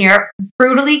Jr.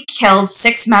 brutally killed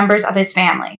 6 members of his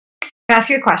family. Can I ask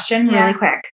you a question really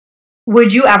quick?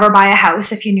 Would you ever buy a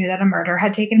house if you knew that a murder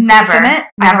had taken place in it?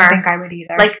 Never. I don't think I would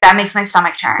either. Like, that makes my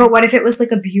stomach turn. But what if it was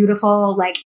like a beautiful,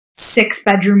 like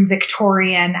 6-bedroom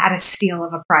Victorian at a steal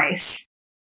of a price.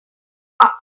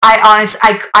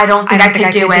 I don't think I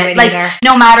could do it. Like, either.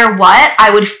 No matter what,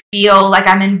 I would feel like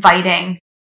I'm inviting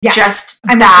just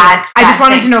that. I just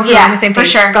wanted to know if we were on the same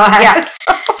page. For sure. Go ahead.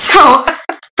 Yeah. So,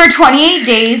 for 28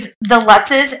 days, the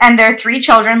Lutzes and their 3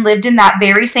 children lived in that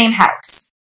very same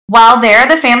house. While there,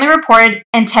 the family reported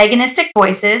antagonistic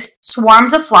voices,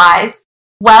 swarms of flies,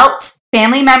 welts,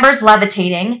 family members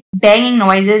levitating, banging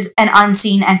noises, and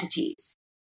unseen entities.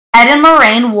 Ed and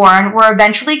Lorraine Warren were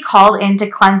eventually called in to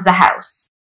cleanse the house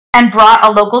and brought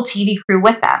a local TV crew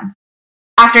with them.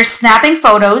 After snapping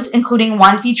photos, including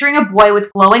one featuring a boy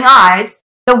with glowing eyes,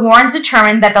 the Warrens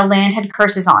determined that the land had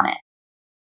curses on it.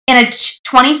 In a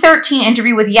 2013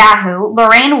 interview with Yahoo,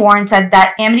 Lorraine Warren said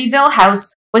that Amityville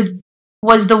House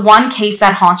was the one case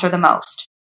that haunts her the most.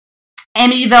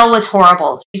 Amityville was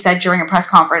horrible, she said during a press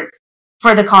conference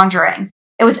for The Conjuring.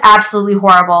 It was absolutely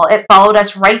horrible. It followed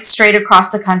us right straight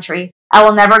across the country. I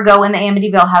will never go in the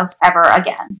Amityville house ever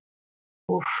again.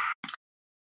 Oof.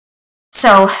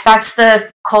 So that's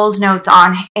the Cole's notes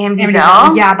on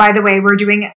Amityville. Yeah, by the way, we're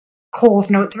doing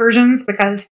Cole's notes versions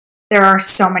because there are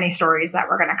so many stories that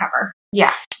we're going to cover.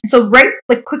 Yeah. So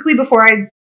quickly before I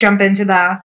jump into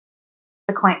the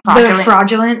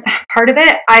fraudulent part of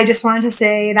it, I just wanted to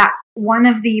say that one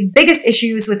of the biggest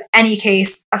issues with any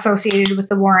case associated with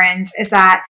the Warrens is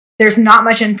that there's not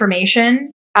much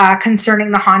information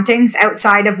concerning the hauntings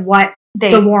outside of what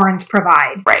the Warrens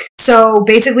provide. Right. So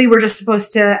basically, we're just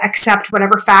supposed to accept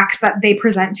whatever facts that they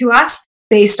present to us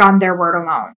based on their word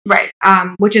alone. Right.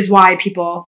 Which is why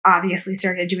people obviously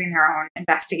started doing their own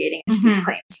investigating into these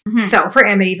claims. Mm-hmm. So for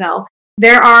Amityville,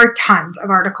 there are tons of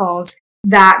articles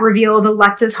that reveal the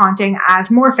Lutzes haunting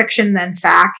as more fiction than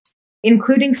fact,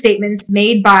 including statements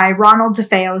made by Ronald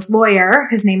DeFeo's lawyer.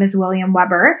 His name is William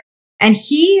Weber. And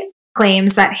he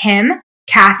claims that him,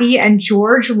 Kathy, and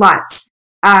George Lutz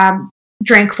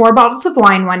drank 4 bottles of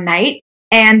wine one night,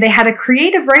 and they had a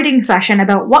creative writing session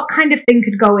about what kind of thing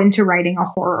could go into writing a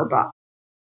horror book.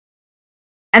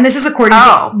 And this is according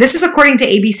to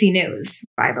ABC News,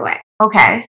 by the way.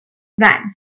 Okay.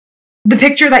 Then the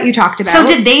picture that you talked about. So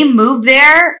did they move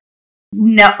there?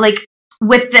 No, like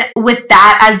with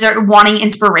that as they're wanting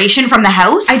inspiration from the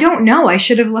house? I don't know. I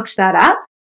should have looked that up,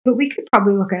 but we could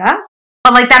probably look it up.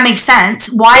 But like that makes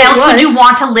sense. Why else would you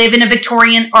want to live in a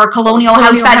Victorian or colonial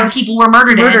house that people were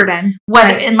murdered in?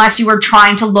 Unless you were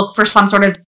trying to look for some sort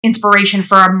of inspiration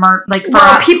for a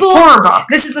horror book.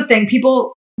 This is the thing.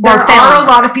 There are a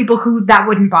lot of people who that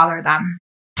wouldn't bother them.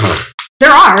 There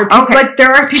are. Okay. Like,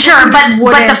 there are people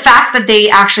but the fact that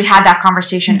they actually had that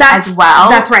conversation as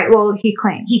well. That's right. Well, he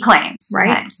claims.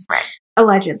 Right? Right.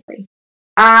 Allegedly.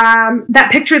 That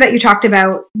picture that you talked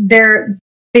about,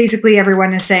 basically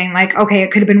everyone is saying, like, okay, it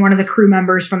could have been one of the crew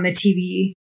members from the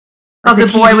TV. Oh, the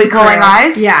boy with glowing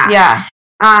eyes? Yeah. Yeah.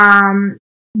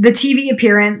 The TV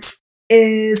appearance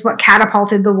is what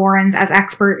catapulted the Warrens as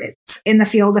experts in the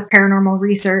field of paranormal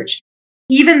research,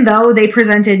 even though they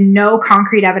presented no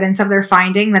concrete evidence of their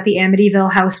finding that the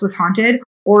Amityville house was haunted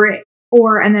or,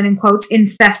 and then in quotes,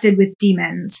 infested with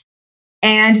demons.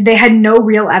 And they had no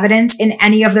real evidence in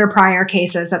any of their prior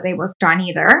cases that they worked on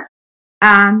either.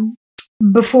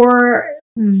 Before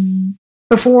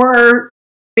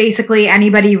basically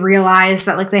anybody realized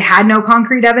that, like, they had no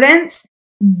concrete evidence,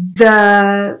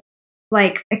 the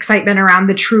excitement around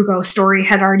the True Ghost story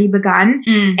had already begun,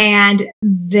 and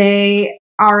they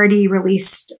already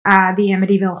released the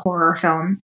Amityville horror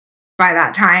film by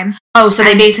that time. Oh, so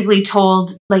they basically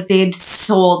told, like, they had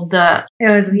sold done.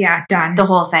 The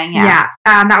whole thing, yeah.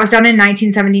 That was done in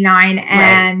 1979,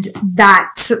 and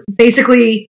that's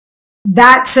basically,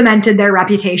 that cemented their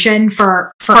reputation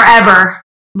for forever.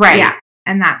 Right. Yeah.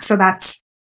 And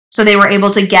so they were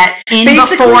able to get in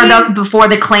before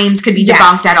the claims could be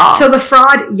debunked at all. So the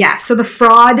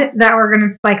fraud that we're going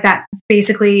to, that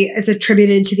basically is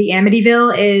attributed to the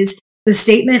Amityville is the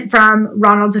statement from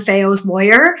Ronald DeFeo's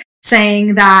lawyer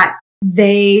saying that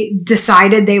they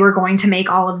decided they were going to make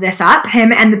all of this up,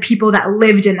 him and the people that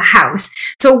lived in the house.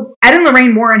 So Ed and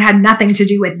Lorraine Warren had nothing to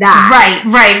do with that.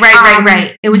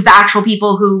 Right. It was the actual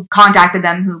people who contacted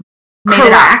them who made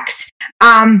it up.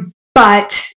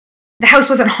 But the house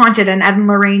wasn't haunted, and Ed and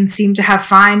Lorraine seemed to have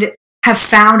found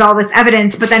all this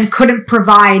evidence, but then couldn't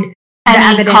provide the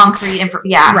evidence. Concrete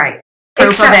right.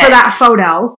 Except for that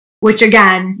photo, which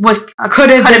again could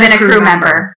have been a crew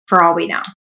member for all we know.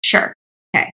 Sure.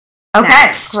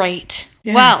 Okay. Great.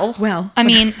 Yeah. Well, I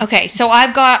mean, okay, so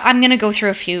I'm going to go through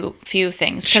a few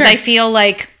things because I feel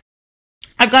like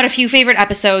I've got a few favorite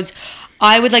episodes.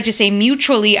 I would like to say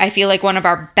mutually, I feel like one of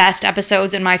our best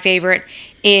episodes and my favorite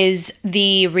is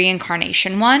the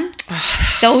reincarnation one.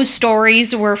 Those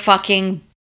stories were fucking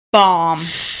bomb.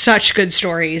 Such good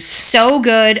stories. So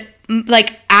good.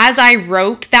 Like, as I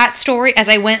wrote that story, as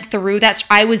I went through that,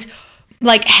 I was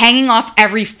like hanging off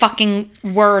every fucking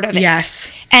word of it.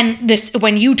 Yes. And this,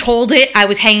 when you told it, I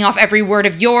was hanging off every word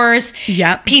of yours.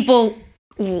 Yep. People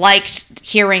liked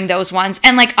hearing those ones.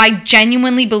 And like, I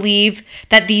genuinely believe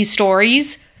that these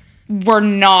stories were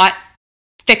not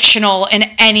fictional in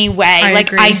any way. I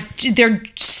agree. They're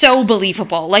so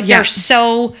believable. Like, they're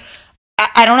so,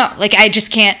 I don't know. Like, I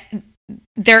just can't,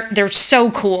 they're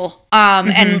so cool.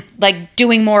 And like,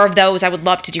 doing more of those, I would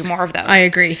love to do more of those. I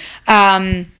agree.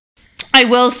 I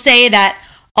will say that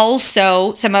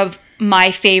also some of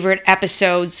my favorite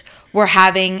episodes were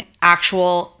having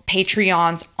actual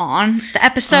Patreons on the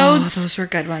episodes. Oh, those were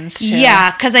good ones too.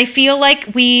 Yeah, because I feel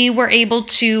like we were able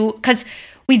to, because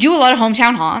we do a lot of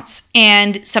hometown haunts,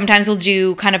 and sometimes we'll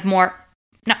do kind of more,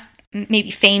 not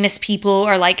maybe famous people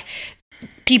or like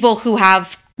people who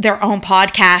have their own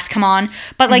podcast come on.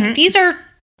 But like, these are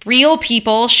real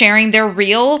people sharing their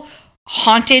real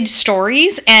haunted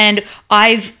stories, and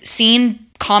I've seen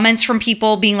comments from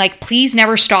people being like, please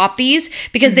never stop these,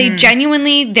 because they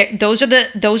genuinely, those are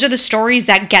the stories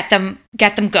that get them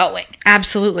going.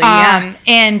 Absolutely. Yeah.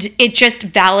 And it just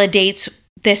validates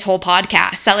this whole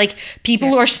podcast that like people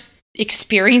who are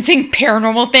experiencing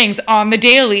paranormal things on the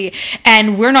daily,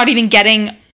 and we're not even getting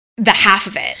the half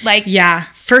of it. Like,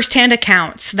 firsthand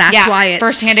accounts. That's why it's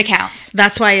firsthand accounts.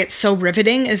 That's why it's so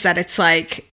riveting, is that it's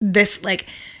like this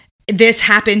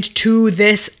happened to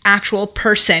this actual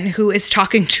person who is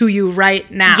talking to you right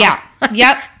now. Yeah.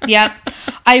 Yep.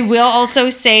 I will also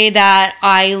say that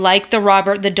I like the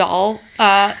Robert the Doll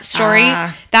story.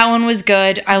 That one was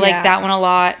good. I like that one a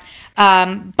lot.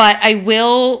 But I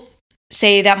will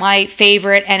say that my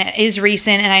favorite, and it is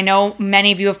recent, and I know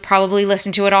many of you have probably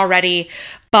listened to it already,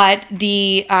 but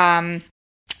the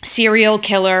serial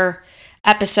killer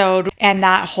episode and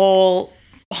that whole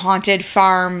haunted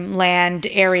farmland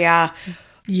area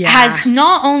was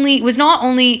not only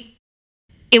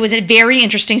it was a very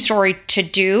interesting story to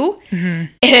do,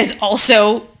 it has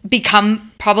also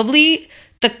become probably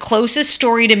the closest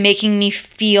story to making me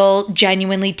feel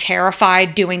genuinely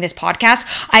terrified doing this podcast.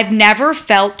 I've never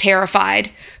felt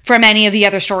terrified from any of the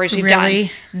other stories we've done.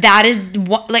 That is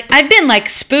what, like, I've been like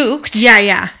spooked,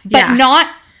 but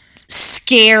not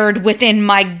scared within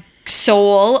my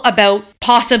soul about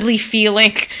possibly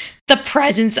feeling the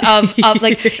presence of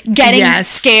like getting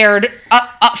scared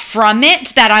up from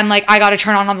it, that I'm like, I gotta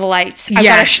turn on the lights, I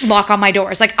gotta lock on my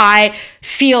doors. Like, I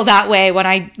feel that way when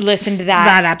I listen to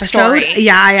that episode.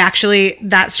 Story.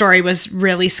 That story was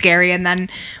really scary, and then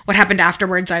what happened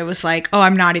afterwards, I was like, oh,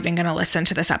 I'm not even gonna listen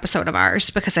to this episode of ours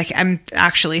because I'm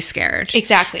actually scared.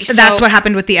 Exactly. So that's what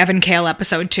happened with the Evan Kale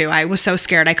episode too. I was so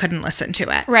scared I couldn't listen to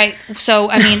it. Right. So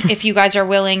I mean, if you guys are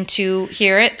willing to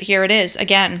hear it, here it is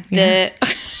again.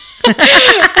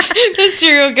 The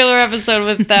serial killer episode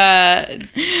with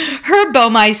Herb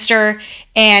Baumeister,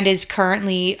 and is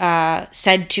currently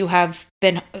said to have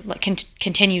been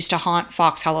continues to haunt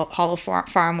Fox Hollow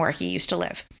Farm where he used to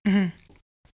live.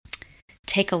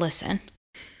 Take a listen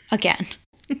again.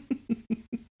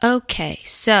 Okay,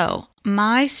 so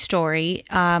my story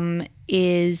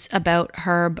is about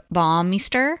Herb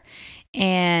Baumeister,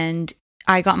 and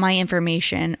I got my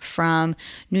information from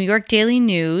New York Daily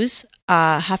News,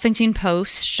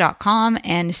 HuffingtonPost.com,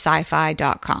 and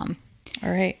Sci-Fi.com. All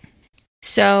right.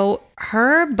 So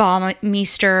Herb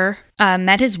Baumeister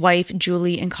met his wife,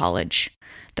 Julie, in college.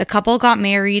 The couple got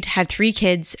married, had 3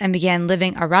 kids, and began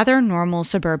living a rather normal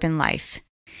suburban life.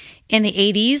 In the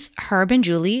 80s, Herb and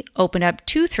Julie opened up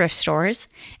 2 thrift stores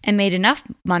and made enough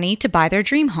money to buy their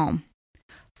dream home.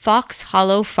 Fox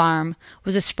Hollow Farm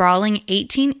was a sprawling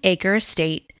 18-acre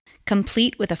estate,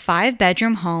 complete with a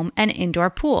 5-bedroom home and indoor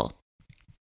pool.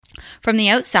 From the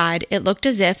outside, it looked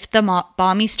as if the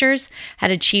Baumeisters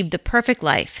had achieved the perfect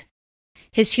life.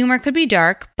 His humor could be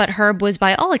dark, but Herb was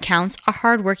by all accounts a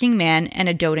hard-working man and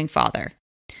a doting father.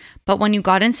 But when you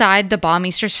got inside the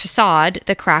Baumeisters' facade,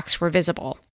 the cracks were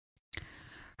visible.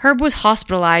 Herb was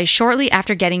hospitalized shortly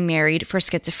after getting married for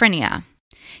schizophrenia.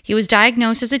 He was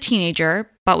diagnosed as a teenager,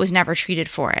 but was never treated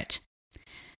for it.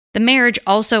 The marriage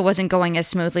also wasn't going as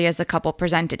smoothly as the couple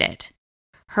presented it.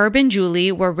 Herb and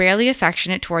Julie were rarely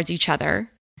affectionate towards each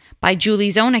other. By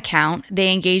Julie's own account,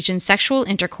 they engaged in sexual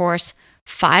intercourse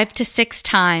 5 to 6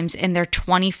 times in their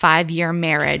 25-year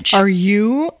marriage. Are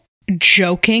you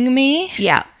joking me?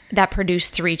 Yeah, that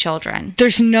produced 3 children.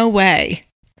 There's no way.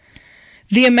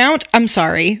 The amount, I'm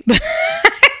sorry.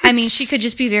 I mean, she could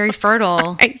just be very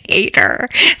fertile. I hate her.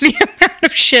 The amount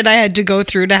of shit I had to go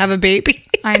through to have a baby.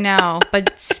 I know,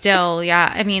 but still,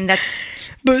 yeah. I mean, that's...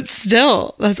 But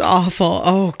still, that's awful.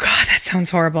 Oh, God, that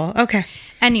sounds horrible. Okay.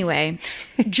 Anyway,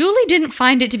 Julie didn't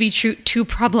find it to be too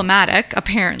problematic,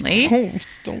 apparently. Oh,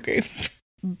 okay.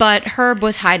 But Herb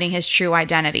was hiding his true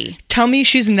identity. Tell me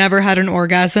she's never had an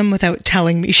orgasm without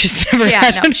telling me she's never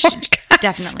had an orgasm.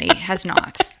 Definitely has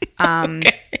not.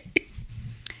 Okay.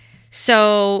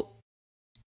 So,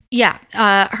 yeah,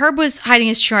 Herb was hiding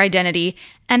his true identity,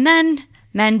 and then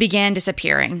men began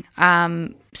disappearing.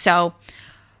 So,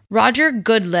 Roger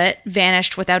Goodlett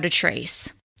vanished without a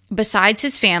trace. Besides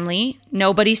his family,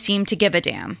 nobody seemed to give a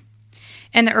damn.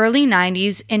 In the early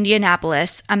 90s,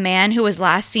 Indianapolis, a man who was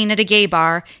last seen at a gay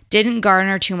bar didn't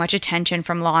garner too much attention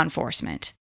from law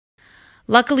enforcement.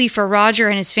 Luckily for Roger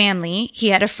and his family, he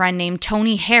had a friend named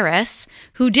Tony Harris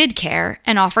who did care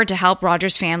and offered to help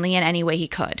Roger's family in any way he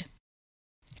could.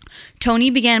 Tony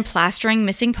began plastering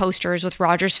missing posters with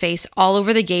Roger's face all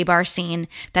over the gay bar scene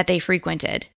that they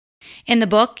frequented. In the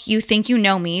book You Think You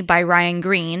Know Me by Ryan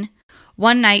Green,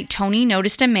 one night Tony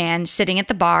noticed a man sitting at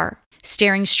the bar,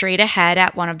 staring straight ahead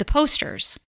at one of the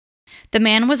posters. The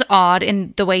man was odd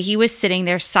in the way he was sitting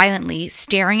there silently,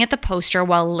 staring at the poster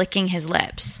while licking his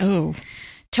lips. Oh.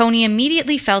 Tony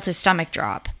immediately felt his stomach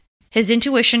drop. His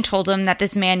intuition told him that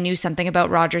this man knew something about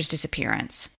Roger's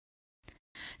disappearance.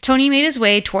 Tony made his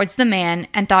way towards the man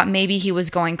and thought maybe he was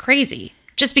going crazy.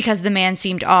 Just because the man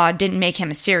seemed odd didn't make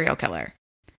him a serial killer.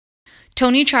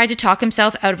 Tony tried to talk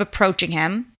himself out of approaching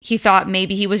him. He thought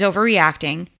maybe he was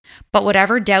overreacting, but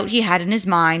whatever doubt he had in his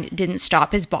mind didn't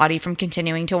stop his body from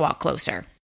continuing to walk closer.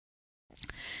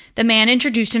 The man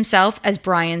introduced himself as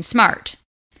Brian Smart.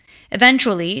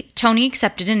 Eventually, Tony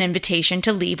accepted an invitation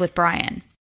to leave with Brian.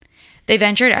 They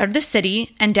ventured out of the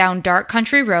city and down dark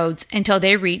country roads until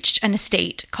they reached an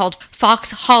estate called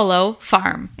Fox Hollow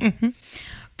Farm. Mm-hmm.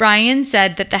 Brian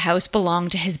said that the house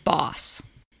belonged to his boss.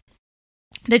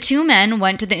 The two men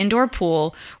went to the indoor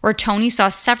pool where Tony saw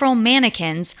several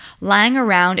mannequins lying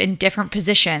around in different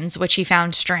positions, which he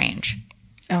found strange.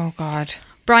 Oh, God.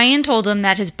 Brian told him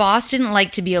that his boss didn't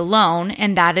like to be alone,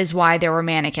 and that is why there were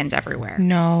mannequins everywhere.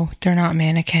 No, they're not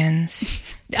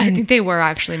mannequins. I think they were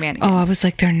actually mannequins. Oh, I was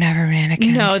like, they're never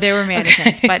mannequins. No, they were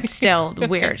mannequins, okay. But still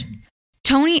weird.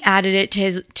 Tony added it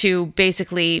to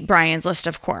basically Brian's list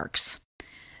of quirks.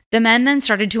 The men then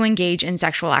started to engage in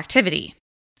sexual activity.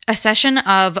 A session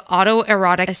of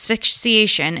autoerotic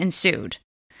asphyxiation ensued.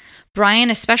 Brian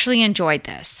especially enjoyed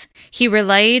this. He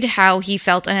relayed how he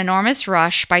felt an enormous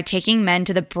rush by taking men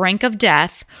to the brink of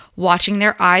death, watching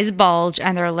their eyes bulge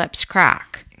and their lips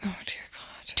crack. Oh, dear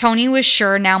God. Tony was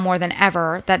sure now more than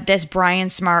ever that this Brian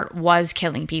Smart was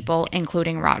killing people,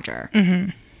 including Roger. Mm-hmm.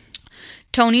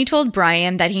 Tony told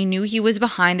Brian that he knew he was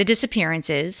behind the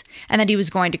disappearances and that he was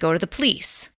going to go to the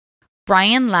police.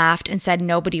 Brian laughed and said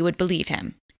nobody would believe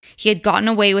him. He had gotten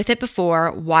away with it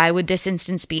before. Why would this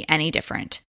instance be any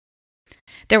different?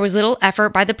 There was little effort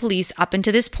by the police up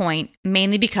until this point,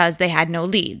 mainly because they had no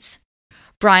leads.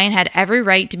 Brian had every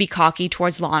right to be cocky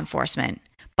towards law enforcement,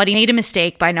 but he made a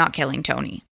mistake by not killing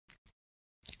Tony.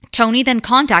 Tony then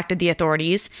contacted the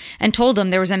authorities and told them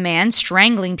there was a man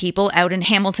strangling people out in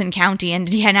Hamilton County,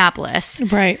 Indianapolis.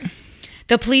 Right.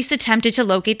 The police attempted to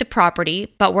locate the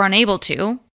property, but were unable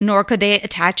to, nor could they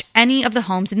attach any of the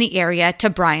homes in the area to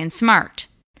Brian Smart.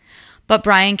 But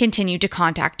Brian continued to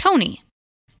contact Tony.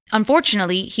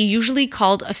 Unfortunately, he usually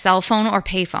called a cell phone or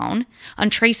payphone,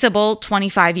 untraceable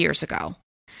 25 years ago.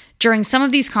 During some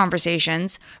of these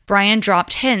conversations, Brian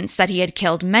dropped hints that he had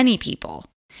killed many people,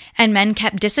 and men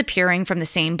kept disappearing from the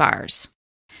same bars.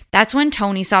 That's when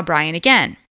Tony saw Brian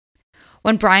again.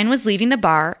 When Brian was leaving the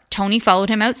bar, Tony followed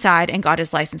him outside and got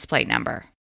his license plate number.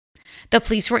 The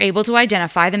police were able to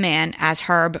identify the man as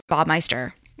Herb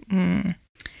Baumeister.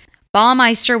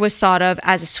 Baumeister was thought of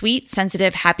as a sweet,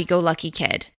 sensitive, happy-go-lucky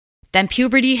kid. Then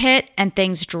puberty hit and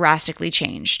things drastically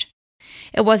changed.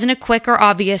 It wasn't a quick or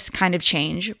obvious kind of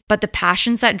change, but the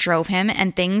passions that drove him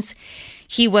and things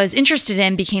he was interested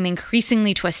in became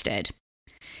increasingly twisted.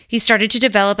 He started to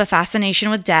develop a fascination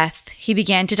with death. He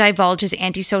began to divulge his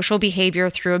antisocial behavior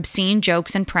through obscene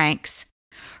jokes and pranks.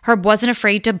 Herb wasn't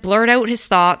afraid to blurt out his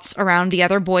thoughts around the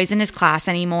other boys in his class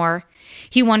anymore.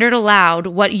 He wondered aloud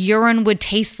what urine would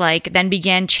taste like, then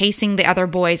began chasing the other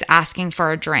boys asking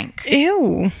for a drink.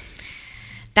 Ew.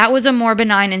 That was a more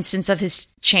benign instance of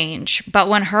his change, but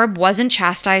when Herb wasn't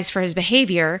chastised for his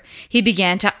behavior, he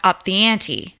began to up the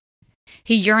ante.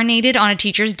 He urinated on a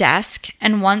teacher's desk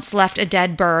and once left a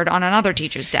dead bird on another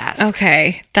teacher's desk.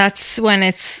 Okay. That's when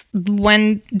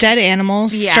dead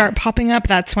animals start popping up.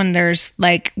 That's when there's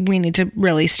like, we need to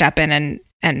really step in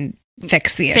and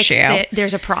fix the issue.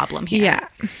 There's a problem here. Yeah.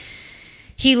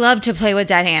 He loved to play with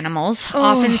dead animals,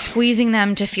 often squeezing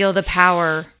them to feel the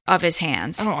power of his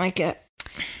hands. I don't like it.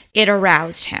 It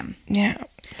aroused him. Yeah.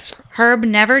 Herb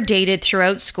never dated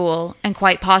throughout school and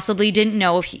quite possibly didn't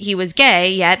know if he was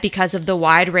gay yet because of the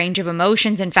wide range of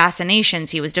emotions and fascinations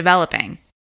he was developing.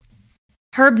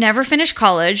 Herb never finished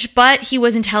college, but he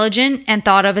was intelligent and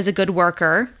thought of as a good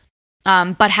worker,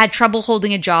 but had trouble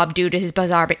holding a job due to his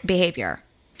bizarre behavior.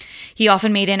 He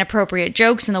often made inappropriate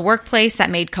jokes in the workplace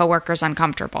that made coworkers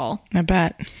uncomfortable. I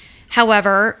bet.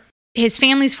 However, his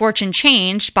family's fortune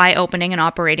changed by opening and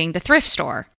operating the thrift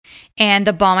store, and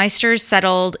the Baumeisters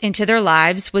settled into their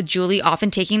lives, with Julie often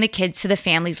taking the kids to the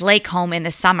family's lake home in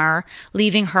the summer,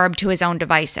 leaving Herb to his own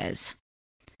devices.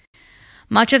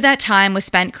 Much of that time was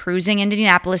spent cruising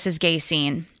Indianapolis's gay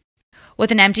scene.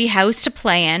 With an empty house to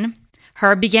play in,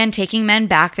 Herb began taking men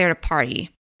back there to party.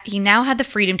 He now had the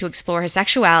freedom to explore his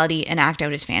sexuality and act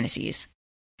out his fantasies.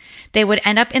 They would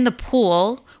end up in the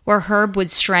pool, where Herb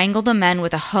would strangle the men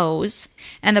with a hose,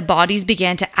 and the bodies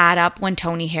began to add up when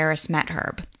Tony Harris met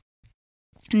Herb.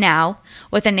 Now,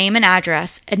 with a name and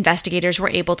address, investigators were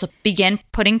able to begin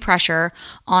putting pressure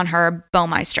on Herb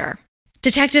Baumeister.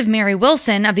 Detective Mary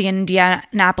Wilson of the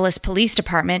Indianapolis Police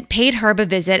Department paid Herb a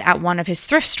visit at one of his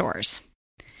thrift stores.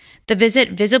 The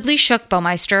visit visibly shook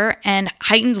Baumeister and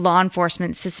heightened law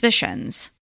enforcement's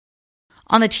suspicions.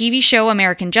 On the TV show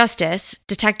American Justice,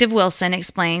 Detective Wilson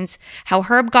explains how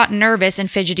Herb got nervous and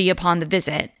fidgety upon the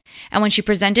visit, and when she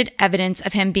presented evidence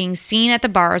of him being seen at the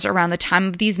bars around the time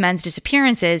of these men's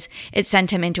disappearances, it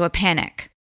sent him into a panic.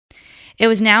 It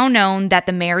was now known that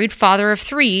the married father of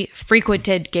 3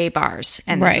 frequented gay bars,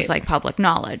 and this was like public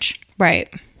knowledge.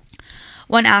 Right.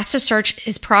 When asked to search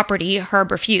his property,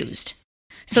 Herb refused.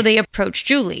 So they approached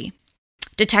Julie.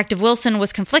 Detective Wilson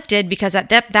was conflicted because at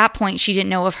that point she didn't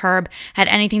know if Herb had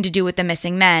anything to do with the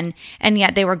missing men, and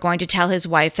yet they were going to tell his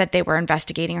wife that they were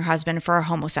investigating her husband for a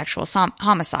homosexual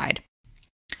homicide.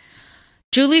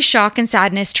 Julie's shock and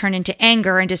sadness turned into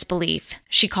anger and disbelief.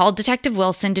 She called Detective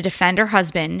Wilson to defend her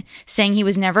husband, saying he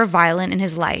was never violent in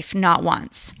his life, not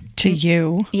once. To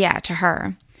you? Yeah, to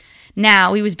her.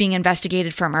 Now he was being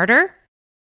investigated for murder?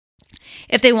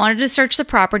 If they wanted to search the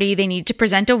property, they needed to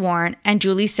present a warrant, and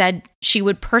Julie said she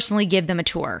would personally give them a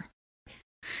tour.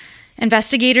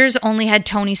 Investigators only had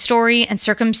Tony's story and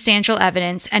circumstantial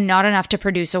evidence and not enough to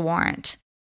produce a warrant.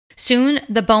 Soon,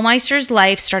 the Baumeisters'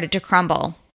 life started to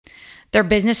crumble. Their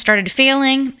business started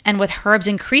failing, and with Herb's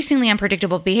increasingly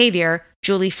unpredictable behavior,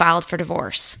 Julie filed for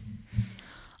divorce.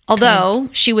 Although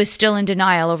she was still in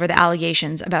denial over the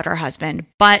allegations about her husband,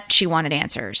 but she wanted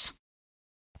answers.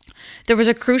 There was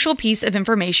a crucial piece of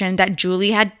information that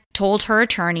Julie had told her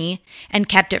attorney and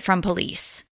kept it from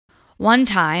police. One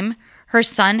time, her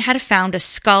son had found a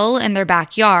skull in their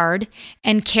backyard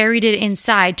and carried it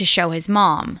inside to show his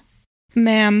mom.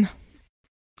 Ma'am.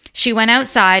 She went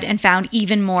outside and found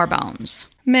even more bones.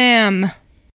 Ma'am.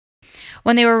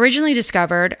 When they were originally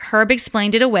discovered, Herb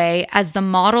explained it away as the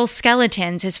model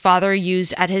skeletons his father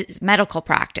used at his medical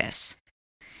practice.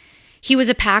 He was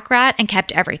a pack rat and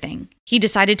kept everything. He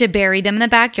decided to bury them in the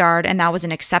backyard, and that was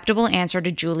an acceptable answer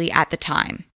to Julie at the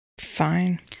time.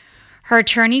 Fine. Her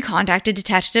attorney contacted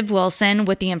Detective Wilson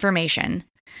with the information.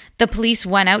 The police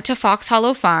went out to Fox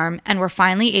Hollow Farm and were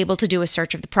finally able to do a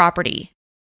search of the property.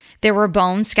 There were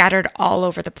bones scattered all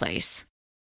over the place.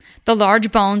 The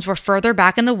large bones were further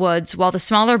back in the woods, while the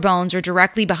smaller bones were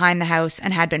directly behind the house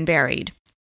and had been buried.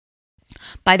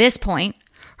 By this point,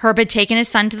 Herb had taken his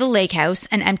son to the lake house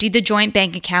and emptied the joint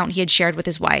bank account he had shared with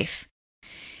his wife.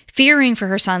 Fearing for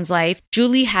her son's life,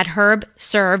 Julie had Herb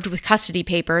served with custody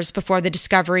papers before the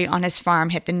discovery on his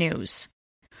farm hit the news.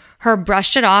 Herb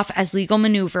brushed it off as legal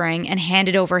maneuvering and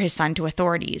handed over his son to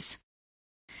authorities.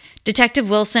 Detective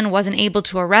Wilson wasn't able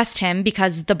to arrest him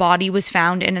because the body was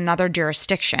found in another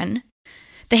jurisdiction.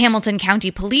 The Hamilton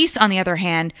County Police, on the other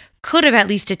hand, could have at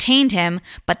least detained him,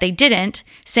 but they didn't,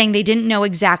 saying they didn't know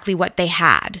exactly what they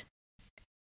had.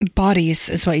 Bodies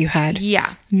is what you had.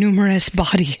 Yeah. Numerous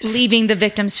bodies. Leaving the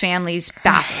victims' families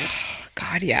baffled.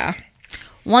 God, yeah.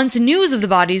 Once news of the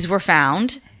bodies were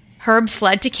found, Herb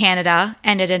fled to Canada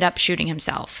and ended up shooting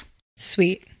himself.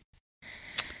 Sweet.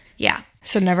 Yeah.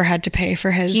 So never had to pay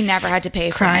for his He never had to pay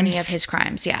crimes. for any of his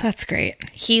crimes, yeah. That's great.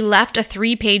 He left a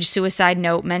 3-page suicide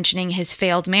note mentioning his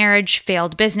failed marriage,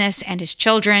 failed business, and his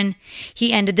children.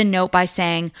 He ended the note by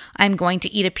saying, "I'm going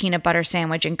to eat a peanut butter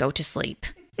sandwich and go to sleep."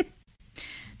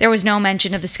 There was no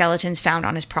mention of the skeletons found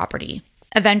on his property.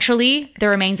 Eventually, the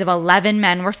remains of 11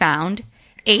 men were found,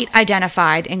 8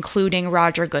 identified, including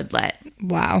Roger Goodlett.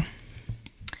 Wow.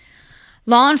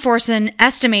 Law enforcement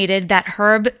estimated that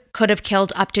Herb could have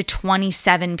killed up to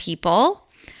 27 people,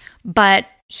 but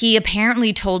he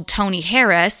apparently told Tony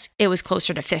Harris it was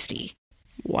closer to 50.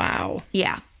 Wow.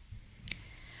 Yeah.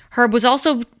 Herb was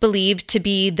also believed to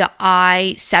be the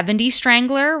I-70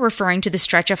 Strangler, referring to the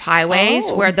stretch of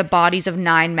highways where the bodies of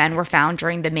 9 men were found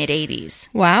during the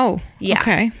mid-80s. Wow. Yeah.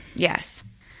 Okay. Yes.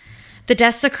 The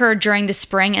deaths occurred during the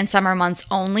spring and summer months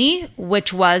only,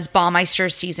 which was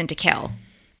Baumeister's season to kill.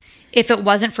 If it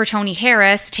wasn't for Tony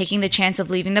Harris taking the chance of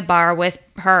leaving the bar with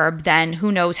Herb, then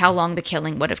who knows how long the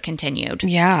killing would have continued.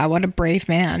 Yeah, what a brave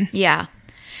man. Yeah.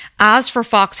 As for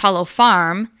Fox Hollow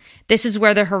Farm, this is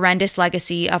where the horrendous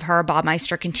legacy of Herb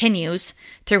Baumeister continues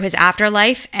through his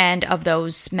afterlife and of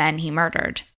those men he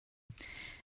murdered.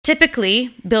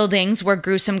 Typically, buildings where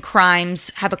gruesome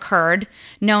crimes have occurred,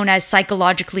 known as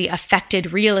psychologically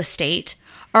affected real estate,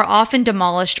 are often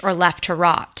demolished or left to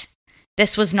rot.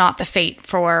 This was not the fate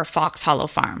for Fox Hollow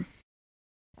Farm.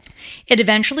 It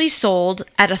eventually sold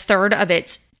at a third of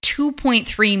its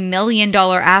 $2.3 million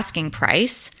asking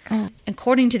price,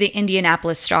 according to the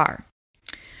Indianapolis Star.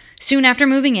 Soon after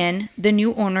moving in, the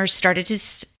new owners started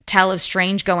to tell of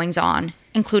strange goings-on,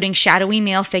 including shadowy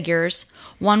male figures,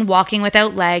 one walking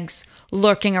without legs,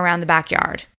 lurking around the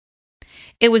backyard.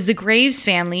 It was the Graves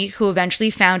family who eventually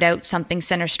found out something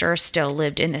sinister still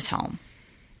lived in this home.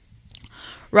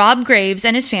 Rob Graves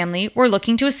and his family were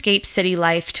looking to escape city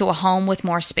life to a home with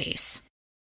more space.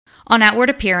 On outward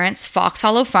appearance, Fox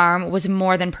Hollow Farm was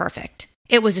more than perfect.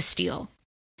 It was a steal.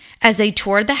 As they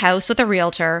toured the house with a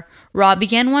realtor, Rob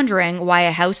began wondering why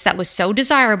a house that was so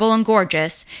desirable and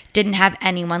gorgeous didn't have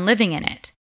anyone living in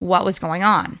it. What was going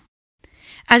on?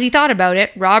 As he thought about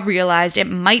it, Rob realized it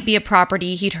might be a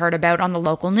property he'd heard about on the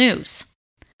local news.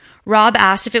 Rob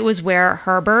asked if it was where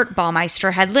Herbert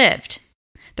Baumeister had lived.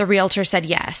 The realtor said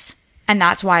yes, and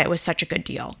that's why it was such a good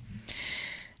deal.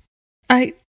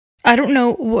 I don't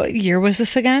know, what year was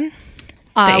this again?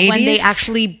 The 80s? When they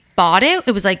actually bought it,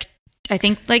 it was I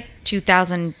think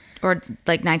 2000 or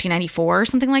 1994 or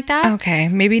something like that. Okay,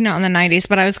 maybe not in the 90s,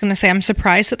 but I was going to say I'm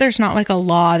surprised that there's not a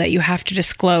law that you have to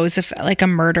disclose if a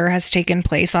murder has taken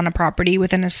place on a property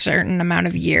within a certain amount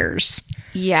of years.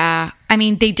 Yeah, I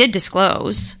mean they did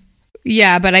disclose.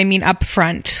 Yeah, but I mean up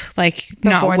front,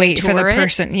 not wait for the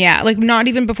person. Yeah, not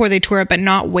even before they tour it, but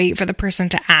not wait for the person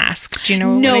to ask. Do you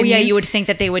know what I mean? Yeah, you would think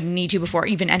that they would need to before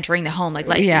even entering the home.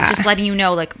 Just letting you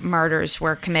know, murders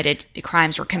were committed,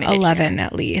 crimes were committed. 11 here.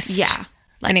 At least. Yeah.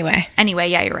 Anyway,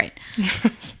 yeah, you're right.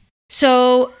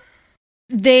 So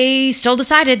they still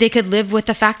decided they could live with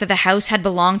the fact that the house had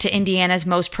belonged to Indiana's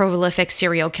most prolific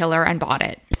serial killer and bought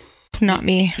it. Not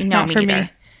me. Not for me.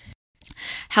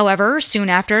 However, soon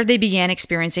after, they began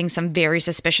experiencing some very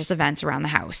suspicious events around the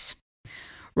house.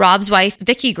 Rob's wife,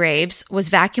 Vicki Graves, was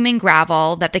vacuuming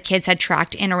gravel that the kids had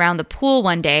tracked in around the pool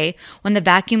one day when the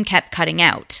vacuum kept cutting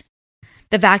out.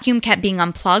 The vacuum kept being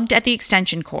unplugged at the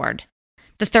extension cord.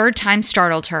 The third time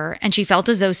startled her, and she felt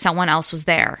as though someone else was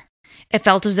there. It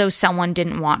felt as though someone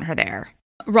didn't want her there.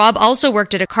 Rob also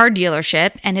worked at a car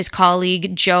dealership, and his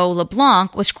colleague, Joe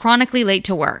LeBlanc, was chronically late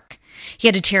to work. He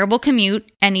had a terrible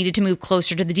commute and needed to move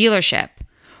closer to the dealership.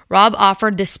 Rob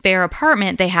offered the spare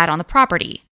apartment they had on the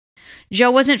property. Joe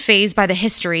wasn't fazed by the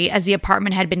history, as the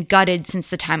apartment had been gutted since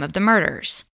the time of the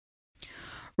murders.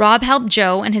 Rob helped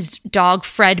Joe and his dog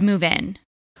Fred move in.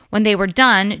 When they were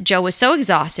done, Joe was so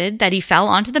exhausted that he fell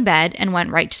onto the bed and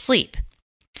went right to sleep.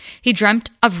 He dreamt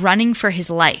of running for his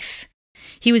life.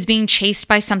 He was being chased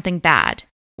by something bad.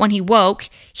 When he woke,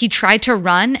 he tried to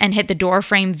run and hit the door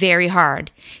frame very hard.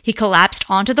 He collapsed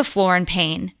onto the floor in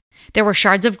pain. There were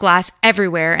shards of glass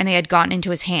everywhere and they had gotten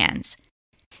into his hands.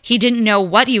 He didn't know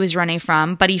what he was running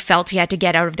from, but he felt he had to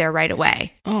get out of there right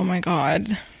away. Oh my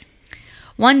God.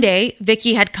 One day,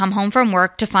 Vicki had come home from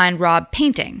work to find Rob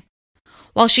painting.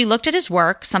 While she looked at his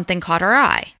work, something caught her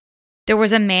eye. There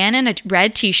was a man in a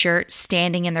red t-shirt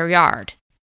standing in their yard.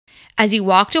 As he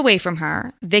walked away from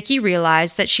her, Vicki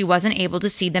realized that she wasn't able to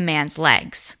see the man's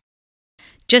legs.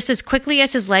 Just as quickly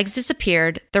as his legs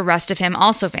disappeared, the rest of him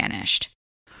also vanished.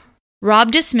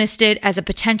 Rob dismissed it as a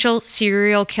potential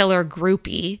serial killer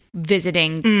groupie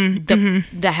visiting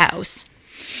the house.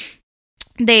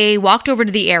 They walked over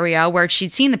to the area where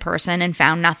she'd seen the person and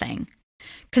found nothing.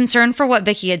 Concerned for what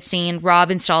Vicki had seen, Rob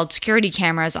installed security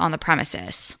cameras on the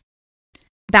premises.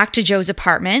 Back to Joe's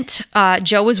apartment,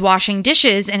 Joe was washing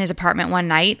dishes in his apartment one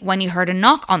night when he heard a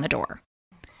knock on the door.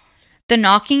 The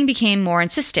knocking became more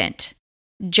insistent.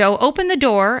 Joe opened the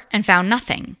door and found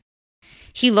nothing.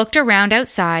 He looked around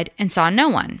outside and saw no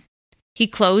one. He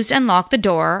closed and locked the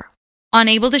door,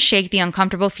 unable to shake the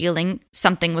uncomfortable feeling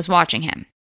something was watching him.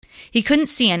 He couldn't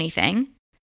see anything.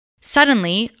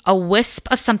 Suddenly, a wisp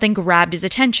of something grabbed his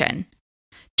attention.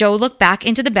 Joe looked back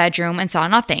into the bedroom and saw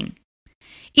nothing.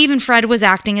 Even Fred was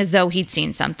acting as though he'd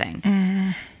seen something.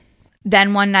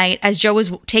 Then one night, as Joe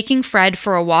was taking Fred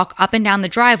for a walk up and down the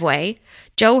driveway,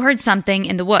 Joe heard something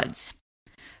in the woods.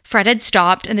 Fred had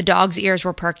stopped and the dog's ears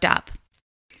were perked up.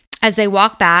 As they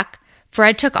walked back,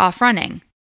 Fred took off running.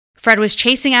 Fred was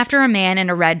chasing after a man in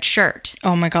a red shirt.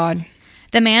 Oh my God.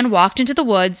 The man walked into the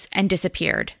woods and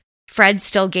disappeared. Fred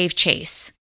still gave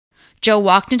chase. Joe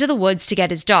walked into the woods to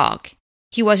get his dog.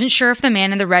 He wasn't sure if the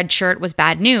man in the red shirt was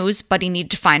bad news, but he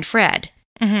needed to find Fred.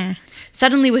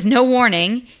 Suddenly, with no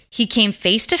warning, he came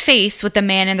face to face with the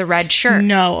man in the red shirt.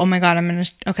 No. Oh my God.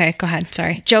 Okay, go ahead.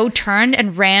 Sorry. Joe turned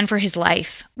and ran for his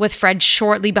life, with Fred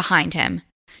shortly behind him.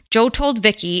 Joe told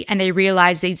Vicky, and they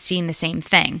realized they'd seen the same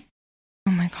thing.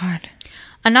 Oh my God.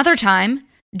 Another time,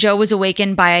 Joe was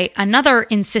awakened by another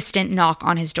insistent knock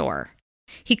on his door.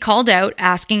 He called out,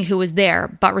 asking who was there,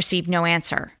 but received no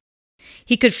answer.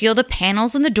 He could feel the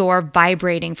panels in the door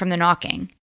vibrating from the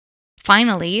knocking.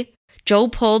 Finally, Joe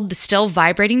pulled the still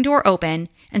vibrating door open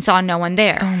and saw no one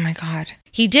there. Oh my God.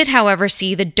 He did, however,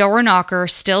 see the door knocker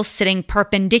still sitting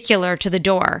perpendicular to the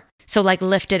door, so like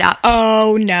lifted up.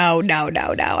 Oh, no.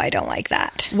 I don't like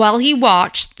that. While he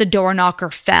watched, the door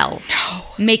knocker fell,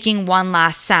 making one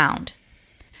last sound.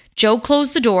 Joe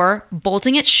closed the door,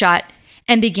 bolting it shut,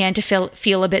 and began to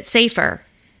feel a bit safer.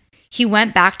 He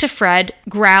went back to Fred,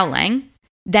 growling.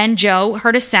 Then Joe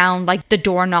heard a sound like the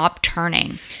doorknob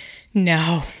turning.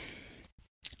 No.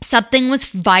 Something was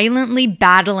violently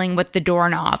battling with the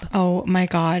doorknob. Oh my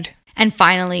God. And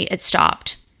finally, it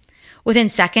stopped. Within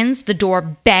seconds, the door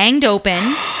banged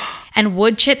open and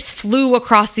wood chips flew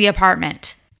across the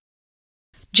apartment.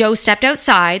 Joe stepped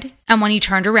outside, and when he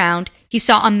turned around, he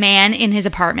saw a man in his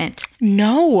apartment.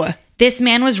 No. This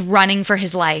man was running for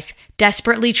his life,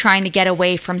 desperately trying to get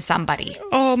away from somebody.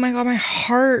 Oh my God, my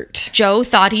heart. Joe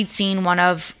thought he'd seen one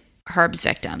of Herb's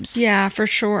victims. Yeah, for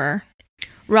sure.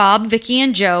 Rob, Vicky,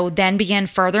 and Joe then began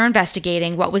further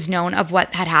investigating what was known of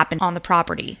what had happened on the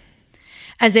property.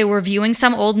 As they were viewing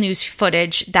some old news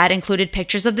footage that included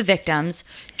pictures of the victims,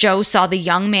 Joe saw the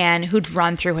young man who'd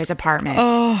run through his apartment.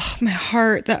 Oh, my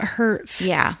heart, that hurts.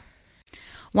 Yeah.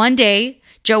 One day,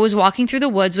 Joe was walking through the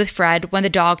woods with Fred when the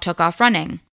dog took off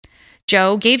running.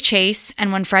 Joe gave chase,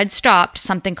 and when Fred stopped,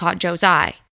 something caught Joe's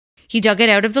eye. He dug it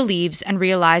out of the leaves and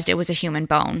realized it was a human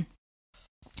bone.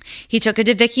 He took it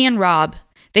to Vicky and Rob.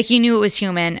 Vicky knew it was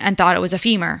human and thought it was a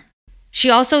femur. She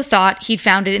also thought he'd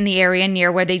found it in the area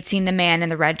near where they'd seen the man in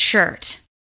the red shirt.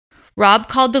 Rob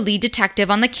called the lead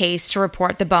detective on the case to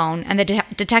report the bone, and the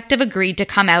detective agreed to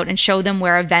come out and show them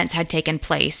where events had taken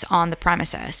place on the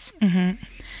premises.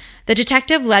 The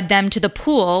detective led them to the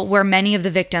pool where many of the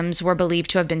victims were believed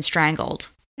to have been strangled.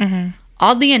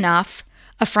 Oddly enough,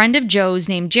 a friend of Joe's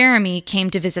named Jeremy came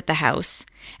to visit the house,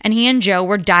 and he and Joe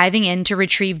were diving in to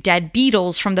retrieve dead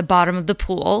beetles from the bottom of the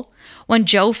pool when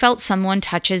Joe felt someone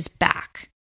touch his back.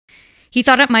 He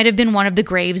thought it might have been one of the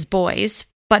Graves boys,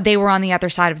 but they were on the other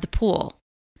side of the pool.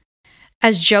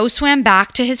 As Joe swam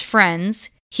back to his friends,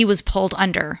 he was pulled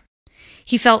under.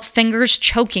 He felt fingers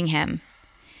choking him.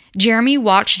 Jeremy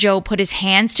watched Joe put his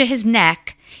hands to his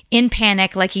neck in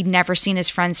panic like he'd never seen his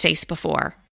friend's face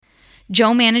before.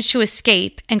 Joe managed to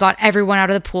escape and got everyone out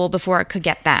of the pool before it could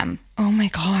get them. Oh my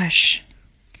gosh.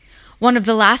 One of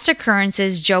the last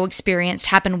occurrences Joe experienced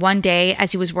happened one day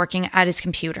as he was working at his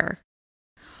computer.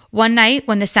 One night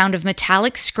when the sound of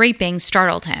metallic scraping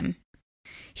startled him.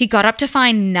 He got up to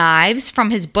find knives from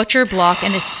his butcher block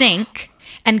in the sink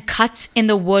and cuts in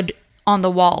the wood on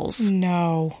the walls.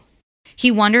 No.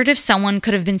 He wondered if someone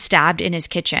could have been stabbed in his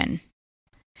kitchen.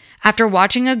 After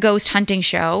watching a ghost hunting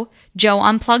show, Joe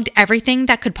unplugged everything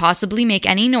that could possibly make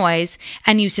any noise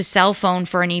and used his cell phone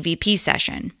for an EVP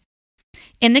session.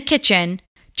 In the kitchen,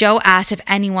 Joe asked if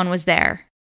anyone was there.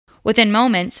 Within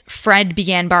moments, Fred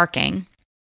began barking.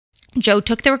 Joe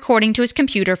took the recording to his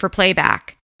computer for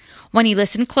playback. When he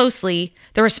listened closely,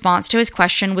 the response to his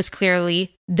question was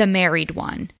clearly the married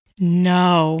one.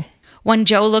 No. When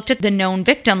Joe looked at the known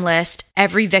victim list,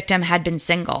 every victim had been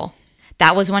single.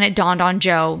 That was when it dawned on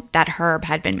Joe that Herb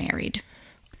had been married.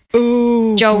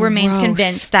 Ooh, Joe remains gross.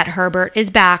 convinced that Herbert is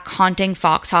back haunting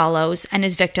Fox Hollows, and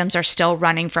his victims are still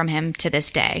running from him to this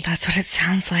day. That's what it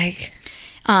sounds like.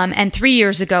 And 3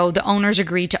 years ago, the owners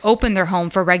agreed to open their home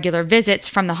for regular visits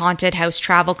from the Haunted House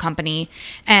Travel Company,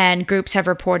 and groups have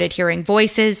reported hearing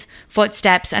voices,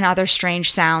 footsteps, and other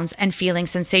strange sounds, and feeling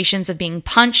sensations of being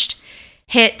punched,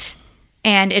 hit,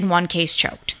 and in one case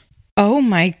choked. Oh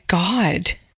my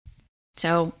God.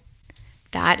 So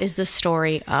that is the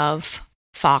story of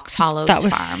Fox Hollows That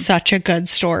was Farm. such a good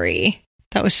story.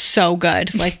 That was so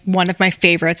good. Like one of my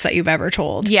favorites that you've ever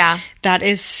told. Yeah. That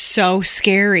is so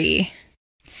scary.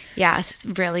 Yeah, it's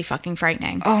really fucking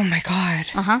frightening. Oh my God.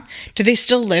 Uh-huh. Do they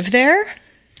still live there?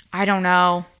 I don't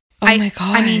know. Oh my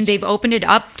God. I mean, they've opened it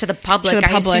up to the public.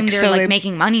 I assume they're like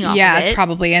making money off of it. Yeah,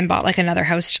 probably, and bought like another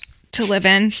house to live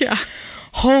in. Yeah.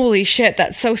 Holy shit,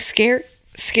 that's so scary.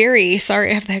 Sorry,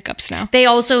 I have the hiccups now. They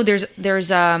also,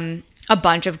 there's a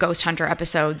bunch of Ghost Hunter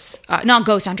episodes. Not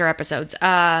Ghost Hunter episodes.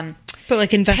 But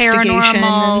like investigation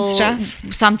paranormal and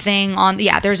stuff. Something on,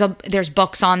 there's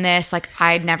books on this. Like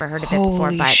I'd never heard of it before.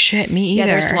 Holy But shit, me either. Yeah,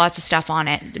 there's lots of stuff on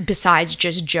it besides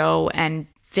just Joe and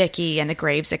Vicky and the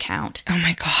Graves account. Oh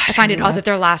my God. I find it odd that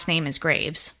their last name is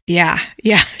Graves. Yeah,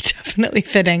 definitely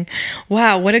fitting.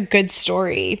 Wow, what a good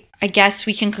story. I guess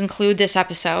we can conclude this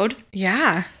episode.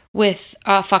 Yeah. With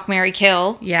Fuck, Marry,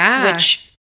 Kill. Yeah.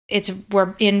 Which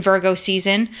we're in Virgo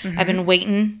season. Mm-hmm. I've been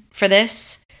waiting for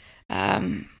this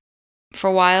for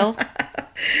a while.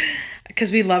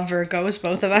 Because we love Virgos,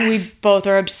 both of us. We both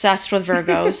are obsessed with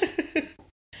Virgos.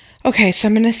 Okay, so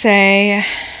I'm going to say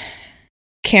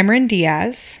Cameron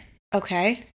Diaz.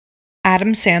 Okay.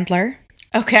 Adam Sandler.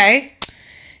 Okay.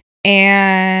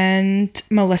 And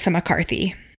Melissa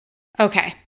McCarthy.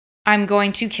 Okay. I'm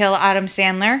going to kill Adam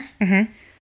Sandler. Mm-hmm.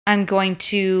 I'm going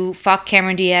to fuck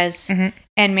Cameron Diaz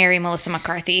and marry Melissa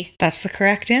McCarthy. That's the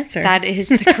correct answer. That is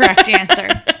the correct answer.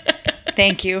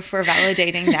 Thank you for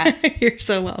validating that. You're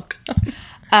so welcome.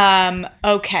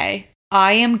 Okay.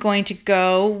 I am going to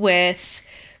go with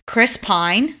Chris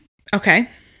Pine. Okay.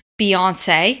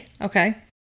 Beyonce. Okay.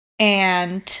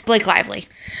 And Blake Lively.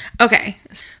 Okay.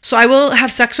 So I will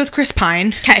have sex with Chris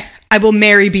Pine. Okay. I will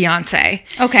marry Beyonce.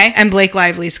 Okay. And Blake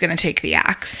Lively's going to take the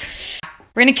axe.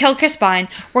 We're going to kill Chris Pine.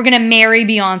 We're going to marry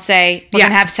Beyonce. We're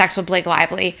going to have sex with Blake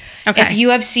Lively. Okay. If you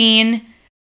have seen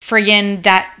friggin'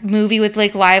 that movie with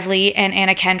Blake Lively and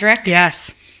Anna Kendrick.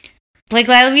 Yes. Blake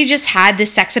Lively just had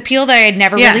this sex appeal that I had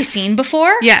never really seen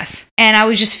before. Yes. And I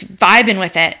was just vibing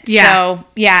with it. Yeah. So,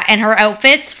 yeah. And her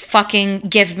outfits fucking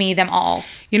give me them all.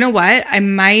 You know what? I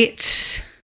might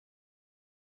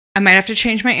have to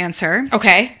change my answer.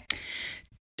 Okay.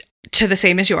 To the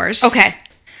same as yours. Okay.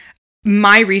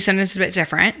 My reason is a bit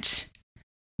different.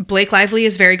 Blake Lively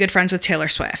is very good friends with Taylor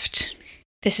Swift.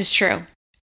 This is true.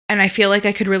 And I feel like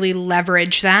I could really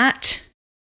leverage that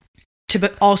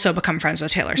to also become friends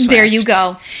with Taylor Swift. There you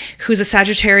go. Who's a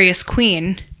Sagittarius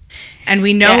queen. And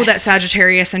we know that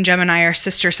Sagittarius and Gemini are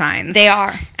sister signs. They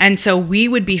are. And so we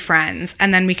would be friends,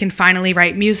 and then we can finally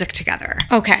write music together.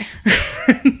 Okay.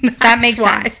 That makes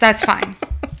sense. That's fine.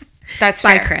 That's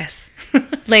fair. Bye, Chris.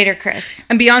 Later, Chris.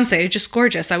 And Beyonce, just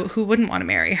gorgeous. Who wouldn't want to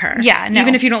marry her? Yeah, no.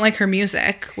 Even if you don't like her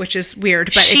music, which is weird.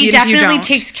 But she definitely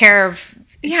takes care of...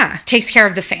 Yeah. Takes care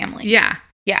of the family. Yeah.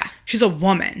 Yeah. She's a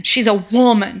woman. She's a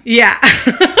woman. Yeah.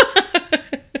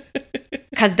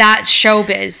 Because that's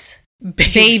showbiz.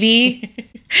 Baby.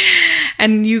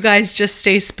 And you guys just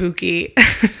stay spooky.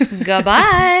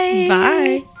 Goodbye.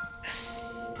 Bye.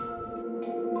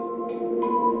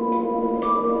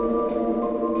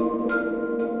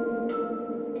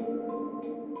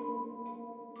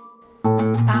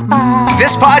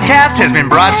 This podcast has been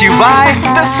brought to you by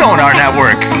the Sonar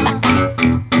Network.